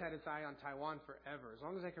China's had its eye on Taiwan forever. As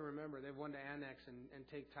long as I can remember, they've wanted to annex and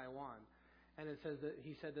take Taiwan. And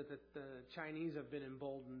he said that the Chinese have been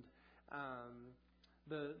emboldened.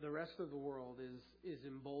 The rest of the world is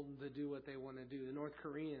emboldened to do what they want to do. The North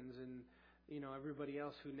Koreans and everybody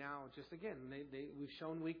else who now just again we've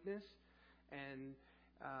shown weakness. And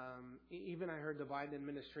even I heard the Biden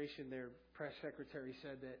administration, their press secretary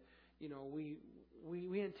said that we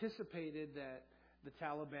anticipated that the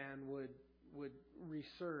Taliban would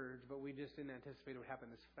resurge, but we just didn't anticipate it would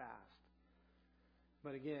happen this fast.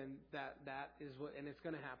 But again, that is what, and it's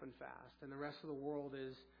going to happen fast. And the rest of the world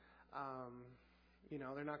is,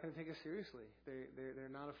 they're not going to take us seriously. They're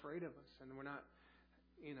not afraid of us, and we're not,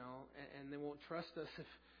 and they won't trust us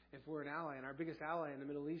if we're an ally. And our biggest ally in the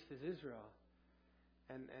Middle East is Israel,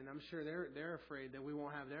 and I'm sure they're afraid that we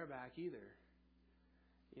won't have their back either.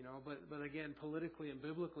 But again, politically and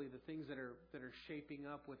biblically, the things that are shaping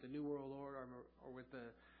up with the New World Order or with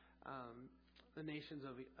the nations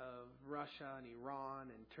of Russia and Iran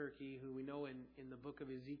and Turkey, who we know in the book of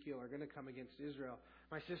Ezekiel are going to come against Israel.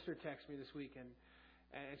 My sister texted me this week, and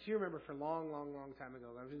she remembered for a long, long, long time ago.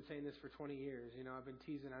 I've been saying this for 20 years. I've been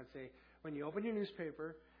teasing. I'd say, when you open your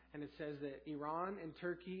newspaper and it says that Iran and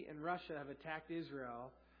Turkey and Russia have attacked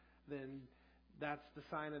Israel, then that's the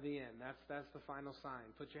sign of the end. That's the final sign.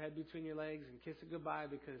 Put your head between your legs and kiss it goodbye,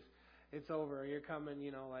 because it's over. You're coming,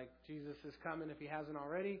 like Jesus is coming if he hasn't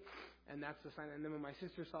already. And that's the sign. And then when my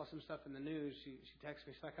sister saw some stuff in the news, she texted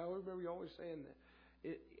me. She's like, I remember you always saying that,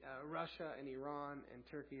 Russia and Iran and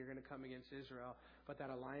Turkey are going to come against Israel, but that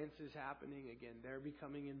alliance is happening again. They're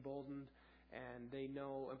becoming emboldened, and they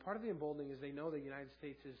know. And part of the emboldening is they know the United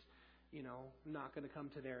States is, not going to come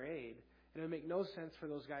to their aid. And it would make no sense for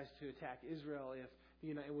those guys to attack Israel if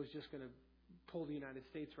it was just going to pull the United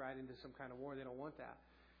States right into some kind of war. They don't want that.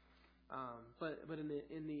 But in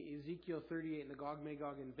the Ezekiel 38 and the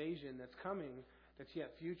Gog-Magog invasion that's coming, that's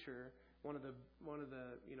yet future. One of the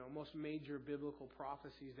most major biblical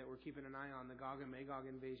prophecies that we're keeping an eye on, the Gog and Magog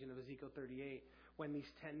invasion of Ezekiel 38, when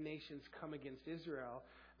these 10 nations come against Israel,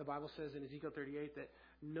 the Bible says in Ezekiel 38 that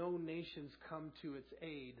no nations come to its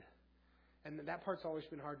aid. And that part's always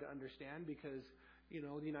been hard to understand because, the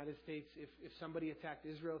United States, if somebody attacked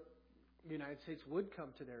Israel, the United States would come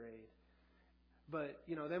to their aid. But,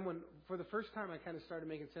 then for the first time I kind of started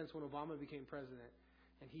making sense when Obama became president.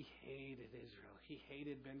 And he hated Israel. He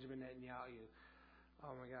hated Benjamin Netanyahu.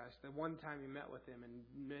 Oh my gosh. The one time he met with him, and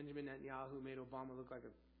Benjamin Netanyahu made Obama look like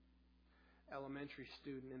an elementary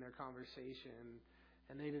student in their conversation.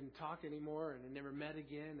 And they didn't talk anymore, and they never met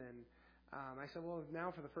again. And I said, well,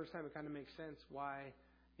 now for the first time it kind of makes sense why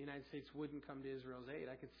the United States wouldn't come to Israel's aid.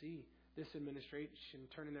 I could see this administration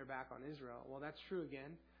turning their back on Israel. Well, that's true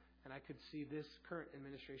again. And I could see this current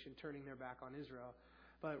administration turning their back on Israel.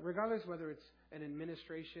 But regardless whether it's an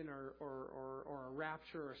administration or a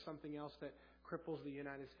rapture or something else that cripples the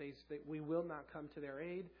United States, that we will not come to their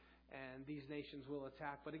aid, and these nations will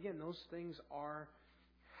attack. But again, those things are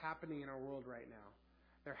happening in our world right now.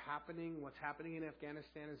 They're happening. What's happening in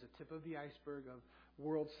Afghanistan is the tip of the iceberg of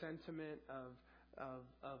world sentiment,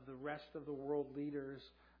 of the rest of the world leaders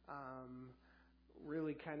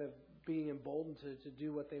really kind of being emboldened to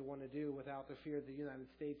do what they want to do without the fear that the United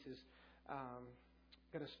States is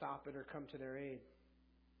going to stop it or come to their aid.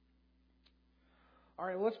 All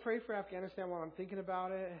right, let's pray for Afghanistan while I'm thinking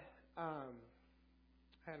about it. I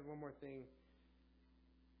had one more thing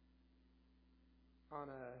on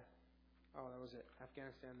that was it.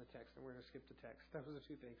 Afghanistan, the text, and we're going to skip the text. That was the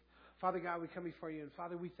two things. Father God, we come before you, and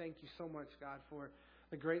Father, we thank you so much, God, for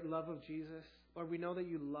the great love of Jesus. Lord, we know that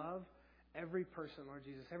you love every person, Lord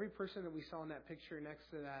Jesus. Every person that we saw in that picture next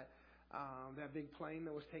to that big plane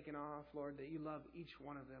that was taken off, Lord, that you love each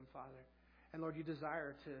one of them, Father. And Lord, you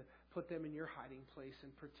desire to put them in your hiding place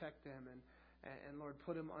and protect them and Lord,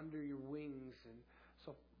 put them under your wings. And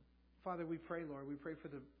so, Father, we pray, Lord, we pray for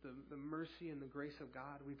the mercy and the grace of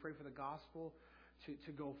God. We pray for the gospel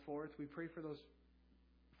to go forth. We pray for those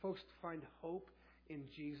folks to find hope in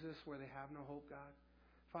Jesus where they have no hope, God.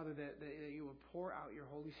 Father, that you will pour out your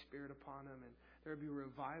Holy Spirit upon them, and there will be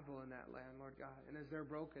revival in that land, Lord God. And as they're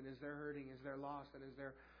broken, as they're hurting, as they're lost, and as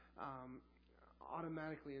they're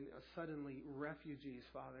automatically and suddenly refugees,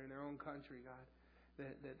 Father, in their own country, God,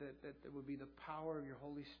 that there would be the power of your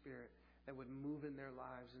Holy Spirit that would move in their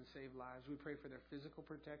lives and save lives. We pray for their physical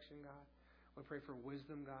protection, God. We pray for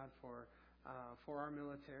wisdom, God, for our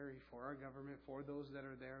military, for our government, for those that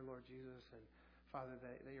are there, Lord Jesus. And Father,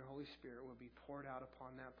 that your Holy Spirit would be poured out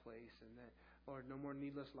upon that place, and that, Lord, no more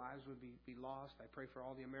needless lives would be lost. I pray for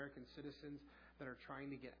all the American citizens that are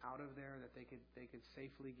trying to get out of there, that they could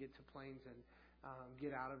safely get to planes and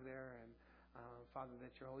get out of there. And Father,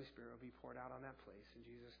 that your Holy Spirit will be poured out on that place. In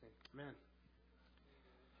Jesus' name, amen.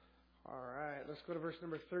 All right, let's go to verse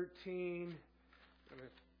number 13.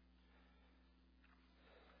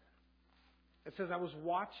 It says, I was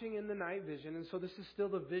watching in the night vision. And so this is still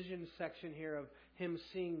the vision section here of him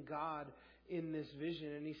seeing God in this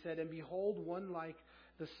vision. And he said, and behold, one like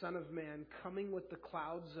the Son of Man coming with the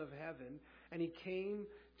clouds of heaven. And he came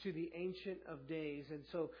to the Ancient of Days. And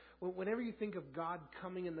so whenever you think of God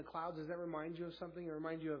coming in the clouds, does that remind you of something? Or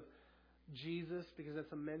remind you of Jesus? Because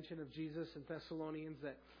that's a mention of Jesus in Thessalonians,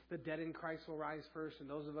 that the dead in Christ will rise first, and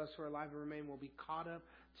those of us who are alive and remain will be caught up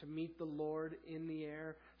to meet the Lord in the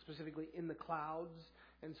air, specifically in the clouds.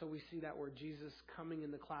 And so we see that word Jesus coming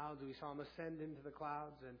in the clouds. We saw him ascend into the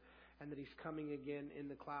clouds, and that he's coming again in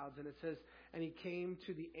the clouds. And it says, and he came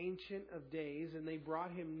to the Ancient of Days, and they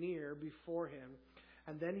brought him near before him.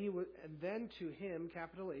 And then to him,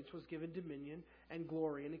 capital H, was given dominion and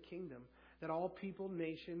glory and a kingdom, that all people,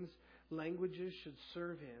 nations, languages should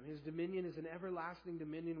serve him. His dominion is an everlasting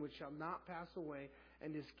dominion which shall not pass away,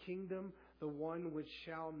 and his kingdom the one which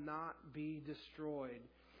shall not be destroyed.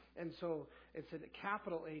 And so it's a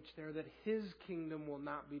capital H there, that his kingdom will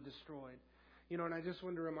not be destroyed. And I just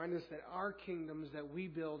wanted to remind us that our kingdoms that we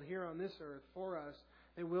build here on this earth for us,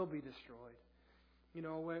 they will be destroyed.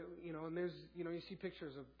 And there's, you see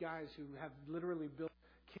pictures of guys who have literally built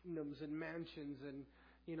kingdoms and mansions and,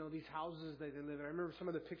 these houses that they live in. I remember some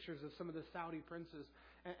of the pictures of some of the Saudi princes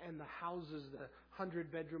and the houses, the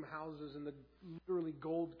 100-bedroom houses and the literally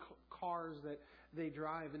gold cars that they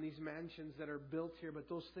drive and these mansions that are built here. But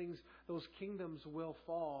those kingdoms will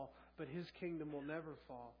fall, but His kingdom will never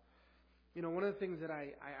fall. One of the things that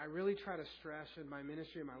I really try to stress in my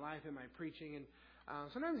ministry, in my life, in my preaching, and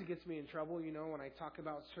sometimes it gets me in trouble, when I talk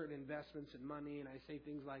about certain investments in money and I say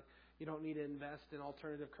things like, you don't need to invest in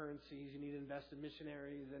alternative currencies, you need to invest in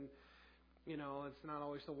missionaries, and, it's not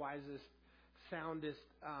always the wisest, soundest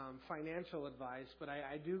financial advice, but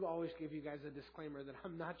I do always give you guys a disclaimer that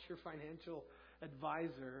I'm not your financial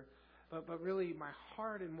advisor, but really my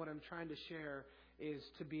heart and what I'm trying to share is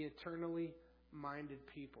to be eternally minded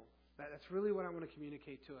people. That's really what I want to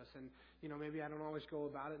communicate to us. And, maybe I don't always go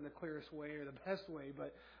about it in the clearest way or the best way,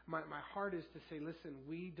 but my heart is to say, listen,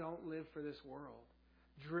 we don't live for this world.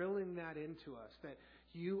 Drilling that into us, that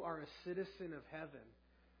you are a citizen of heaven.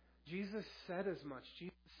 Jesus said as much.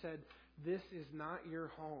 Jesus said, this is not your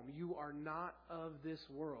home. You are not of this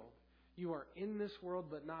world. You are in this world,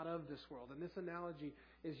 but not of this world. And this analogy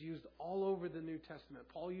is used all over the New Testament.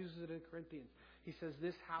 Paul uses it in Corinthians. He says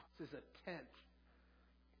this house is a tent.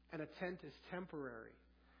 And a tent is temporary.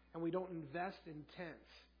 And we don't invest in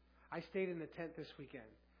tents. I stayed in a tent this weekend.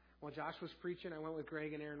 While Josh was preaching, I went with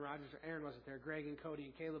Greg and Aaron Rogers. Aaron wasn't there. Greg and Cody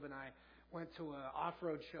and Caleb and I went to an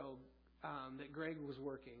off-road show that Greg was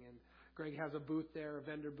working. And Greg has a booth there, a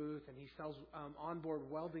vendor booth, and he sells onboard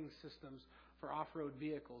welding systems for off-road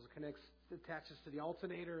vehicles. It attaches to the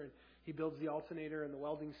alternator, and he builds the alternator and the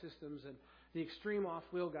welding systems. And the extreme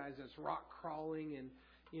off-wheel guys, it's rock crawling, and,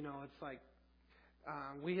 it's like,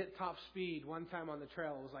 we hit top speed one time on the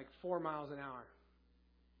trail. It was like 4 miles an hour.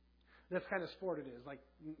 That's kind of sport it is. Like,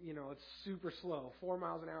 it's super slow. 4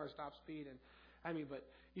 miles an hour is top speed. And but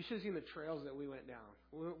you should have seen the trails that we went down.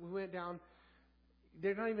 We went down.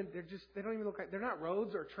 They don't even look like, they're not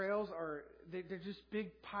roads or trails, or they're just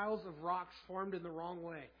big piles of rocks formed in the wrong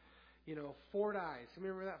way. Fordyce.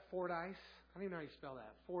 Remember that Fordyce? I don't even know how you spell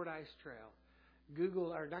that. Fordyce Trail.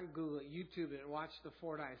 YouTube it and watch the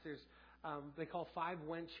Fordyce. There's, they call 5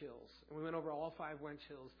 Wench Hills. And we went over all 5 Wench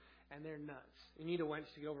Hills, and they're nuts. You need a wench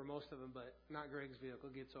to get over most of them, but not Greg's vehicle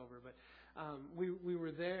gets over. But we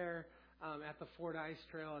were there at the Fordyce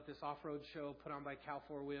Trail at this off-road show put on by Cal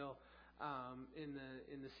 4-Wheel in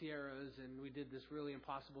the Sierras, and we did this really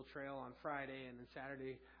impossible trail on Friday, and then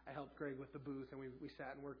Saturday I helped Greg with the booth, and we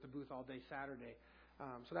sat and worked the booth all day Saturday.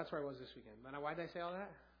 So that's where I was this weekend. But why did I say all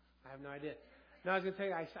that? I have no idea. No, I was going to tell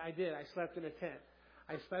you, I did. I slept in a tent.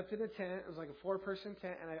 I slept in a tent. It was like a 4-person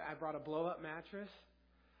tent, and I brought a blow-up mattress.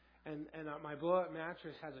 And my blow-up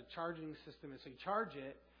mattress has a charging system, and so you charge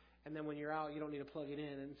it, and then when you're out, you don't need to plug it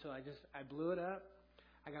in. And so I blew it up.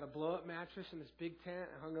 I got a blow-up mattress in this big tent.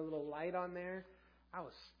 I hung a little light on there. I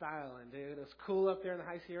was styling, dude. It was cool up there in the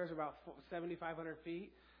high Sierras, about 7,500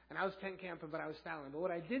 feet. And I was tent camping, but I was styling. But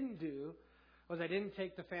what I didn't do was I didn't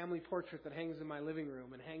take the family portrait that hangs in my living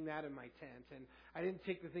room and hang that in my tent. And I didn't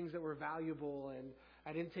take the things that were valuable, and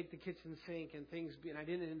I didn't take the kitchen sink and things, and I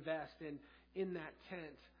didn't invest in that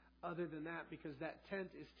tent other than that, because that tent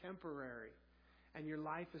is temporary and your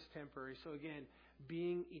life is temporary. So again,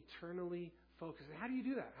 being eternally focused. And how do you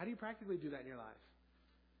do that? How do you practically do that in your life?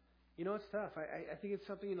 It's tough. I think it's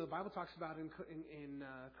something, the Bible talks about in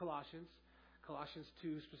Colossians. Colossians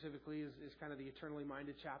 2 specifically is kind of the eternally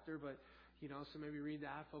minded chapter, but so maybe read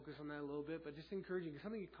that, focus on that a little bit, but just encouraging. It's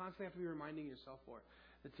something you constantly have to be reminding yourself for,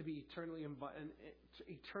 that to be eternally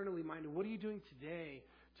minded. What are you doing today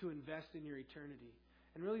to invest in your eternity?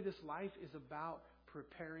 And really this life is about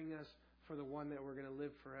preparing us for the one that we're going to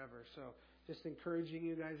live forever. So just encouraging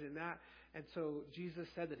you guys in that. And so Jesus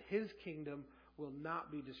said that His kingdom will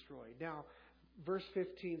not be destroyed. Now, verse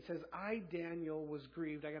 15 says, I, Daniel, was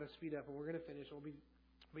grieved. I got to speed up and we're going to finish. We'll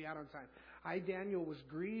be out on time. I, Daniel, was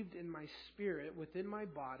grieved in my spirit within my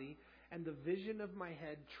body, and the vision of my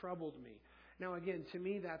head troubled me. Now, again, to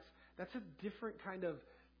me, that's a different kind of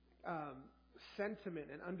sentiment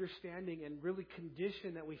and understanding and really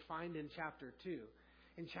condition that we find in chapter 2.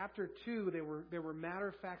 In chapter 2, there were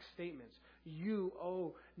matter-of-fact statements. You,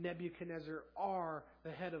 O Nebuchadnezzar, are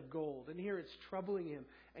the head of gold. And here it's troubling him,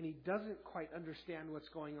 and he doesn't quite understand what's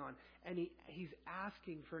going on. And he's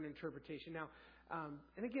asking for an interpretation. Now,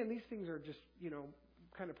 and again, these things are just,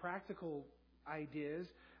 kind of practical ideas.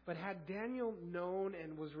 But had Daniel known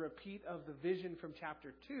and was a repeat of the vision from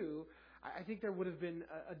chapter 2, I think there would have been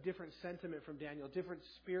a different sentiment from Daniel, a different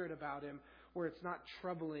spirit about him, where it's not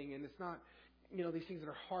troubling and it's not, these things that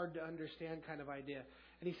are hard to understand kind of idea.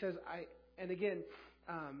 And he says,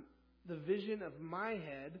 the vision of my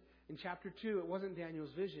head In chapter 2, it wasn't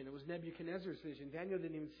Daniel's vision. It was Nebuchadnezzar's vision. Daniel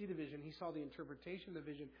didn't even see the vision. He saw the interpretation of the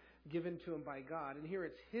vision given to him by God. And here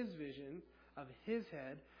it's his vision of his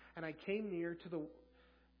head. And I came near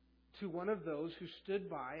to one of those who stood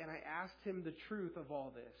by, and I asked him the truth of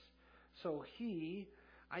all this. So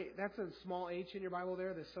that's a small h in your Bible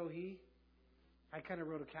there, the so he. I kind of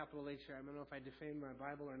wrote a capital H there. I don't know if I defamed my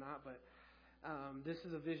Bible or not, but this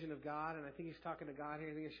is a vision of God, and I think he's talking to God here.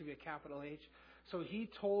 I think it should be a capital H. So he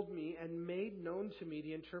told me and made known to me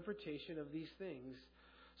the interpretation of these things.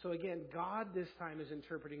 So again, God this time is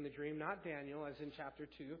interpreting the dream, not Daniel, as in chapter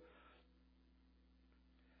 2.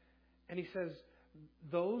 And he says,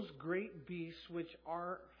 those great beasts which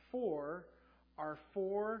are four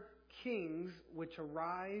kings which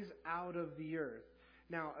arise out of the earth.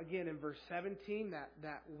 Now, again, in verse 17,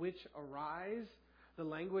 that which arise, the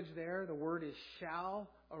language there, the word is shall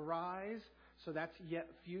arise. So that's yet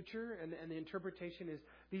future. And the interpretation is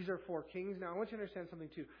these are four kings. Now, I want you to understand something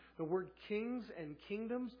too. The word kings and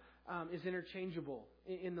kingdoms is interchangeable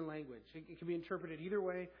in the language. It can be interpreted either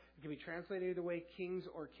way. It can be translated either way, kings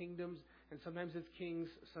or kingdoms. And sometimes it's kings,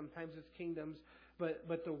 sometimes it's kingdoms. But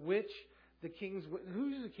the kings,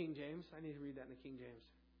 who's the King James? I need to read that in the King James.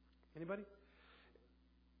 Anybody?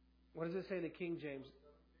 What does it say in the King James?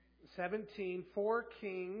 17, four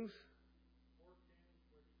kings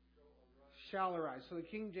shall arise. So the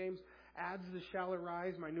King James adds the shall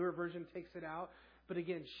arise. My newer version takes it out. But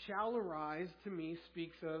again, shall arise to me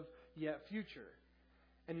speaks of yet future.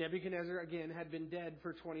 And Nebuchadnezzar, again, had been dead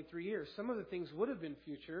for 23 years. Some of the things would have been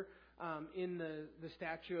future in the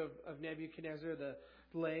statue of Nebuchadnezzar. The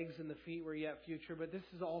legs and the feet were yet future. But this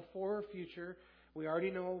is all four future. We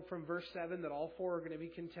already know from verse 7 that all four are going to be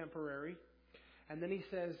contemporary. And then he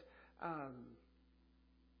says,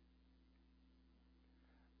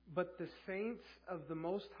 but the saints of the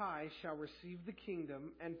Most High shall receive the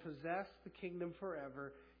kingdom and possess the kingdom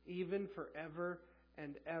forever, even forever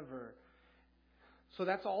and ever. So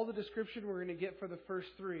that's all the description we're going to get for the first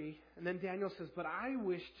three. And then Daniel says, but I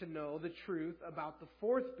wish to know the truth about the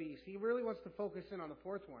fourth beast. He really wants to focus in on the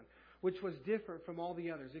fourth one, which was different from all the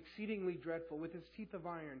others, exceedingly dreadful, with its teeth of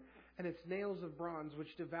iron and its nails of bronze,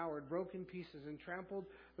 which devoured, broke in pieces, and trampled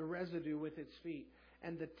the residue with its feet.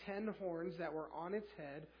 And the 10 horns that were on its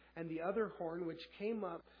head, and the other horn which came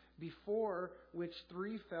up, before which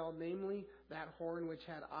 3 fell, namely that horn which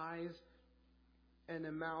had eyes and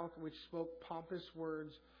a mouth which spoke pompous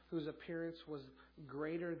words, whose appearance was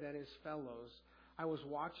greater than his fellows. I was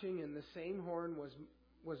watching, and the same horn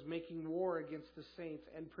was making war against the saints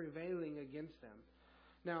and prevailing against them.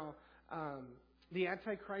 Now, the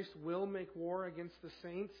Antichrist will make war against the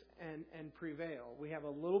saints and prevail. We have a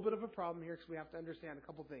little bit of a problem here because we have to understand a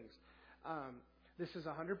couple things. This is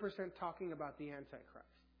 100% talking about the Antichrist.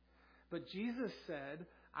 But Jesus said,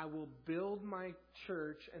 I will build my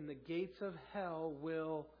church and the gates of hell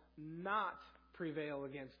will not prevail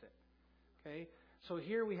against it. Okay? So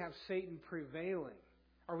here we have Satan prevailing.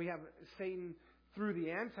 Or we have Satan through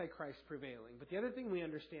the Antichrist prevailing. But the other thing we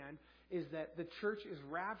understand is that the church is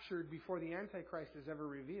raptured before the Antichrist is ever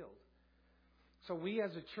revealed. So we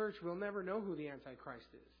as a church will never know who the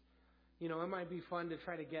Antichrist is. You know, it might be fun to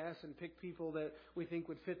try to guess and pick people that we think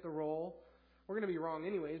would fit the role. We're going to be wrong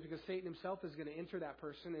anyways because Satan himself is going to enter that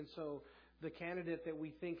person. And so the candidate that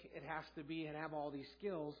we think it has to be and have all these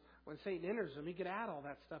skills, when Satan enters them, he could add all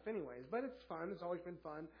that stuff anyways. But it's fun. It's always been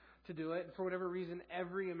fun to do it. And for whatever reason,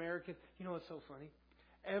 every American, you know what's so funny?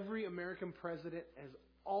 Every American president has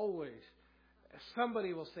always,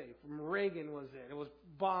 somebody will say, from Reagan was it was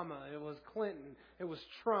Obama, it was Clinton, it was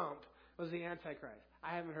Trump, it was the Antichrist.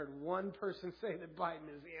 I haven't heard one person say that Biden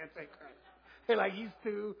is the Antichrist. They're like, he's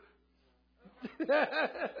too...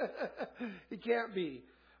 He can't be.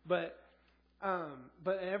 But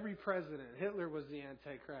every president, Hitler was the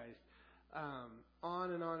Antichrist.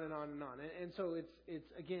 On and on and on and on. And so it's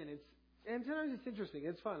and sometimes it's interesting.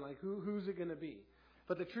 It's fun. Like who's it going to be?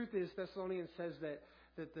 But the truth is, Thessalonians says that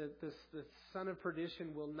the son of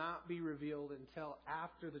perdition will not be revealed until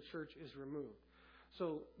after the church is removed.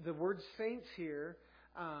 So the word saints here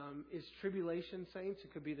is tribulation saints.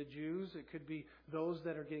 It could be the Jews. It could be those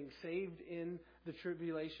that are getting saved in the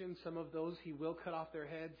tribulation. Some of those he will cut off their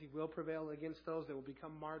heads. He will prevail against those. They will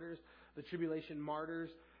become martyrs, the tribulation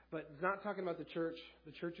martyrs. But it's not talking about the church.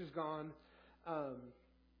 The church is gone. And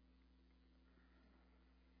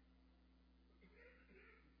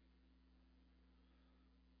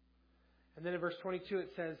then in verse 22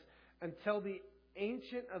 it says, until the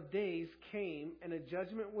Ancient of Days came, and a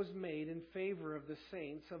judgment was made in favor of the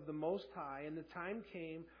saints of the Most High, and the time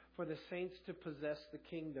came for the saints to possess the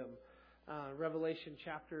kingdom. Revelation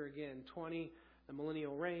chapter, again, 20, the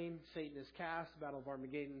millennial reign. Satan is cast, the Battle of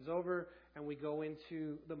Armageddon is over, and we go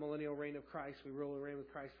into the millennial reign of Christ. We rule and reign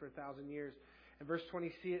with Christ for 1,000 years. In verse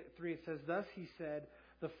 23 it says, "Thus he said,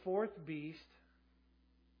 the fourth beast,"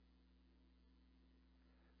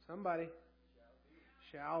 somebody,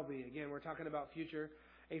 shall be. Again, we're talking about future.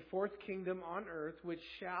 "A fourth kingdom on earth, which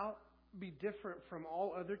shall be different from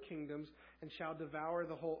all other kingdoms, and shall devour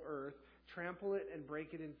the whole earth, trample it and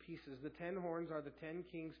break it in pieces. The 10 horns are the 10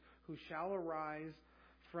 kings who shall arise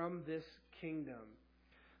from this kingdom."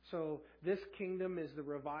 So this kingdom is the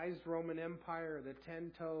revised Roman Empire, the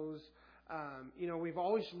 10 toes. We've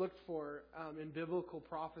always looked for, in biblical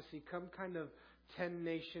prophecy, some kind of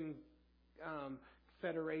 10-nation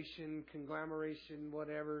federation, conglomeration,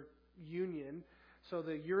 whatever, union. So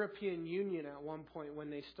the European Union at one point when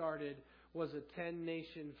they started was a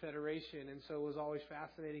 10-nation federation, and so it was always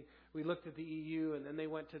fascinating. We looked at the EU, and then they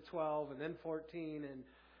went to 12, and then 14, and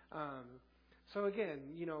so again,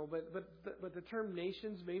 but the term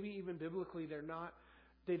nations, maybe even biblically,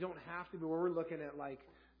 they don't have to be. Where we're looking at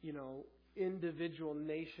individual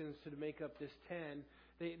nations to make up this 10.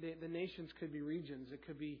 The nations could be regions. It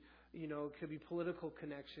could be political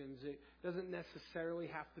connections. It doesn't necessarily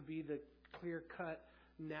have to be the clear-cut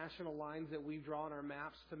national lines that we draw on our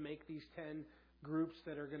maps to make these 10 groups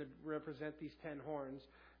that are going to represent these 10 horns.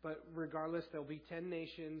 But regardless, there'll be 10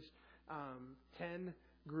 nations, 10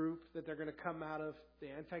 group that they're going to come out of. The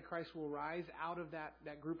Antichrist will rise out of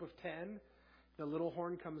that group of 10. The little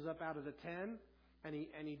horn comes up out of the 10, and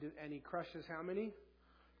he crushes how many?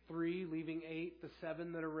 3, leaving 8. The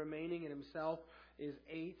 7 that are remaining in himself is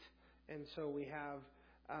 8. And so we have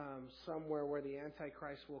somewhere where the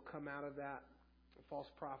Antichrist will come out of that. A false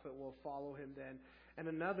prophet will follow him then. And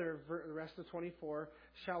another, the rest of 24,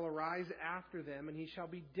 shall arise after them, and he shall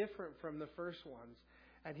be different from the first ones.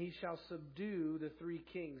 And he shall subdue the 3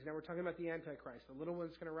 kings. Now we're talking about the Antichrist. The little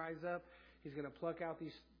one's going to rise up. He's going to pluck out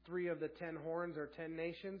these 3 of the 10 horns or 10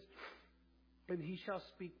 nations. And he shall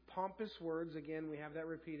speak pompous words, again we have that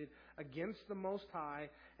repeated, against the Most High,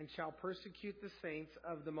 and shall persecute the saints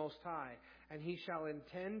of the Most High. And he shall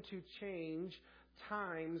intend to change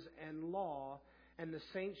times and law, and the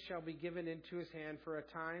saints shall be given into his hand for a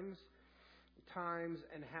times,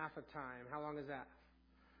 and half a time. How long is that?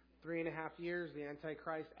 3.5 years. The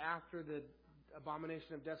Antichrist, after the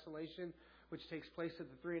abomination of desolation, which takes place at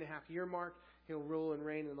the 3.5 year mark, he'll rule and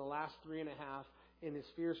reign in the last 3.5 in his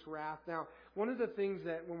fierce wrath. Now, one of the things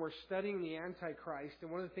that when we're studying the Antichrist,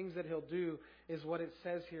 and one of the things that he'll do is what it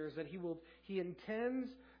says here, is that he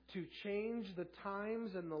intends to change the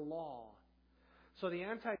times and the law. So the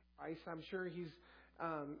Antichrist, I'm sure he's,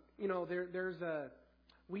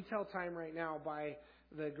 we tell time right now by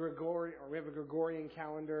the Gregorian, or we have a Gregorian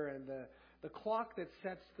calendar, and the clock that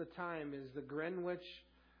sets the time is the Greenwich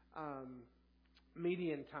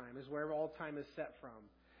Median Time, is where all time is set from.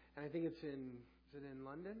 And I think it's in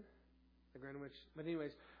London? The Greenwich. But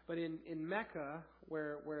anyways, in Mecca,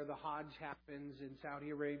 where the Hajj happens in Saudi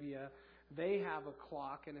Arabia, they have a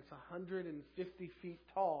clock, and it's 150 feet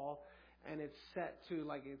tall, and it's set to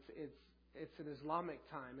it's an Islamic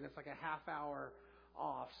time, and it's like a half hour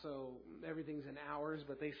off. So everything's in hours,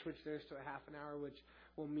 but they switch theirs to a half an hour, which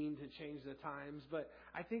will mean to change the times. But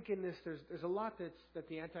I think in this, there's a lot that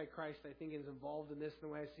the Antichrist, I think, is involved in this. And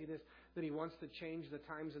the way I see this, that he wants to change the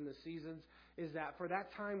times and the seasons, is that for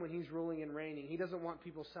that time when he's ruling and reigning, he doesn't want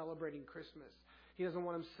people celebrating Christmas. He doesn't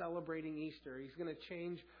want them celebrating Easter. He's going to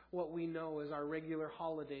change what we know as our regular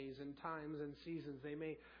holidays and times and seasons. They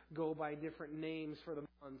may go by different names for the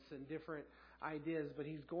months and different ideas, but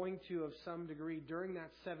he's going to, of some degree, during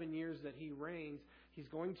that 7 years that he reigns, he's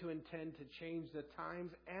going to intend to change the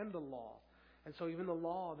times and the law. And so even the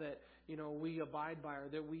law that, we abide by, or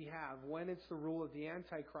that we have, when it's the rule of the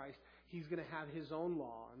Antichrist, he's going to have his own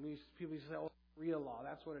law. And people say, Sharia law,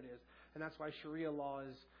 that's what it is. And that's why Sharia law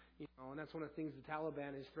is, and that's one of the things the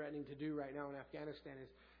Taliban is threatening to do right now in Afghanistan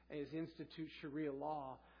is institute Sharia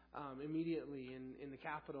law immediately in the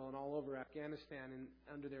capital and all over Afghanistan and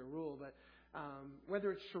under their rule. But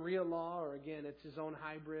whether it's Sharia law or, again, it's his own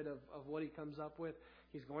hybrid of what he comes up with,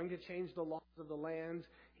 he's going to change the laws of the lands.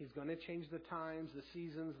 He's going to change the times, the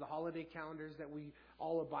seasons, the holiday calendars that we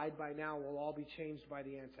all abide by now will all be changed by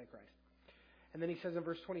the Antichrist. And then he says in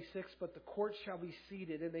verse 26, "But the court shall be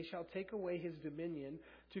seated, and they shall take away his dominion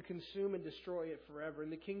to consume and destroy it forever.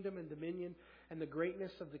 And the kingdom and dominion and the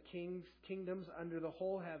greatness of the kingdoms under the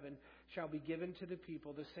whole heaven shall be given to the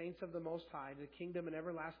people, the saints of the Most High, the kingdom and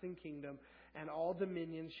everlasting kingdom, and all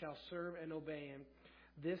dominions shall serve and obey him.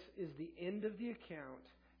 This is the end of the account.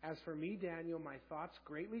 As for me, Daniel, my thoughts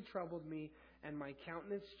greatly troubled me, and my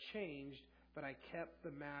countenance changed but I kept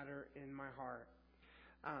the matter in my heart.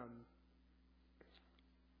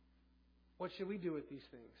 What should we do with these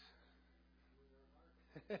things?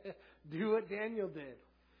 Do what Daniel did.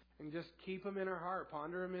 And just keep them in our heart,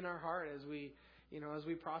 ponder them in our heart as we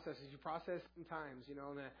process, as you process in times.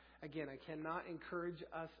 Again, I cannot encourage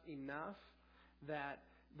us enough that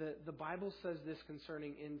the Bible says this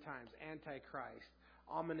concerning end times, Antichrist,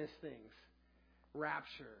 ominous things,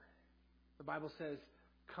 rapture. The Bible says,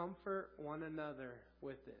 comfort one another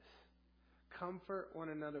with this. Comfort one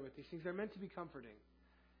another with these things. They're meant to be comforting.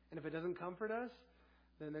 And if it doesn't comfort us,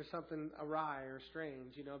 then there's something awry or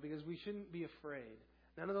strange, because we shouldn't be afraid.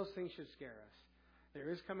 None of those things should scare us. There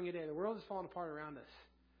is coming a day. The world is falling apart around us.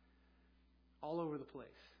 All over the place,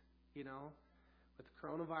 with the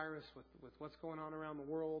coronavirus, with what's going on around the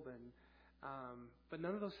world. But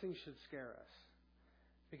none of those things should scare us.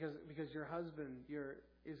 Because your husband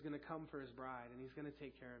is going to come for his bride, and he's going to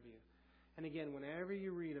take care of you. And again, whenever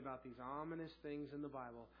you read about these ominous things in the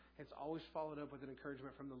Bible, it's always followed up with an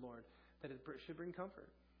encouragement from the Lord that it should bring comfort.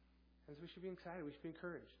 And so we should be excited. We should be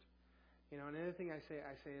encouraged. And another thing I say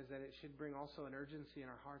is that it should bring also an urgency in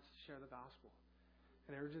our hearts to share the gospel.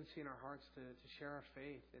 An urgency in our hearts to share our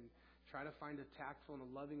faith and try to find a tactful and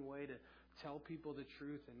a loving way to tell people the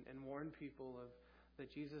truth and warn people that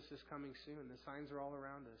Jesus is coming soon. The signs are all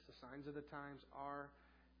around us. The signs of the times are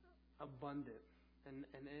abundant. And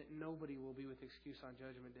nobody will be with excuse on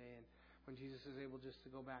Judgment Day. And when Jesus is able just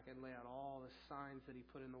to go back and lay out all the signs that He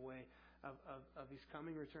put in the way of His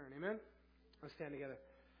coming return. Amen? Let's stand together.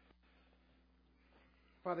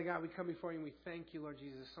 Father God, we come before you and we thank you, Lord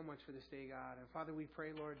Jesus, so much for this day, God. And Father, we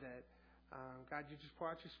pray, Lord, that, God, you just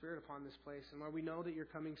pour out your Spirit upon this place. And Lord, we know that you're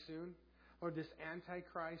coming soon. Lord, this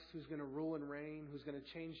Antichrist who's going to rule and reign, who's going to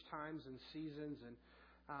change times and seasons and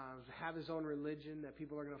have his own religion that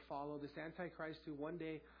people are going to follow. This Antichrist who one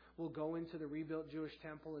day will go into the rebuilt Jewish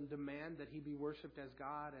temple and demand that he be worshipped as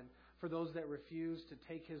God. And for those that refuse to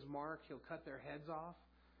take his mark, he'll cut their heads off.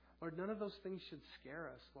 Lord, none of those things should scare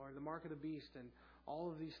us, Lord. The mark of the beast and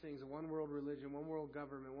all of these things, the one world religion, one world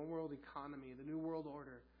government, one world economy, the new world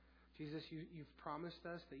order. Jesus, you've promised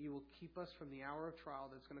us that you will keep us from the hour of trial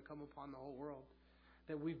that's going to come upon the whole world.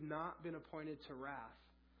 That we've not been appointed to wrath.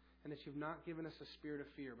 And that you've not given us a spirit of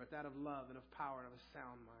fear, but that of love and of power and of a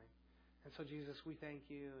sound mind. And so, Jesus, we thank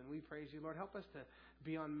you and we praise you. Lord, help us to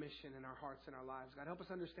be on mission in our hearts and our lives. God, help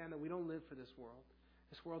us understand that we don't live for this world.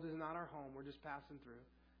 This world is not our home. We're just passing through.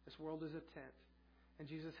 This world is a tent. And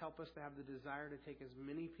Jesus, help us to have the desire to take as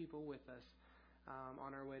many people with us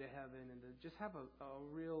on our way to heaven and to just have a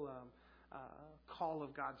real call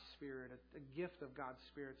of God's Spirit, a gift of God's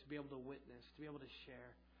Spirit to be able to witness, to be able to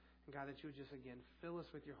share. And God, that you would just, again, fill us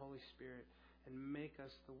with your Holy Spirit and make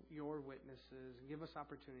us your witnesses and give us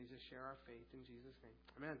opportunities to share our faith in Jesus' name.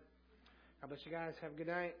 Amen. God bless you guys. Have a good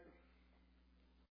night.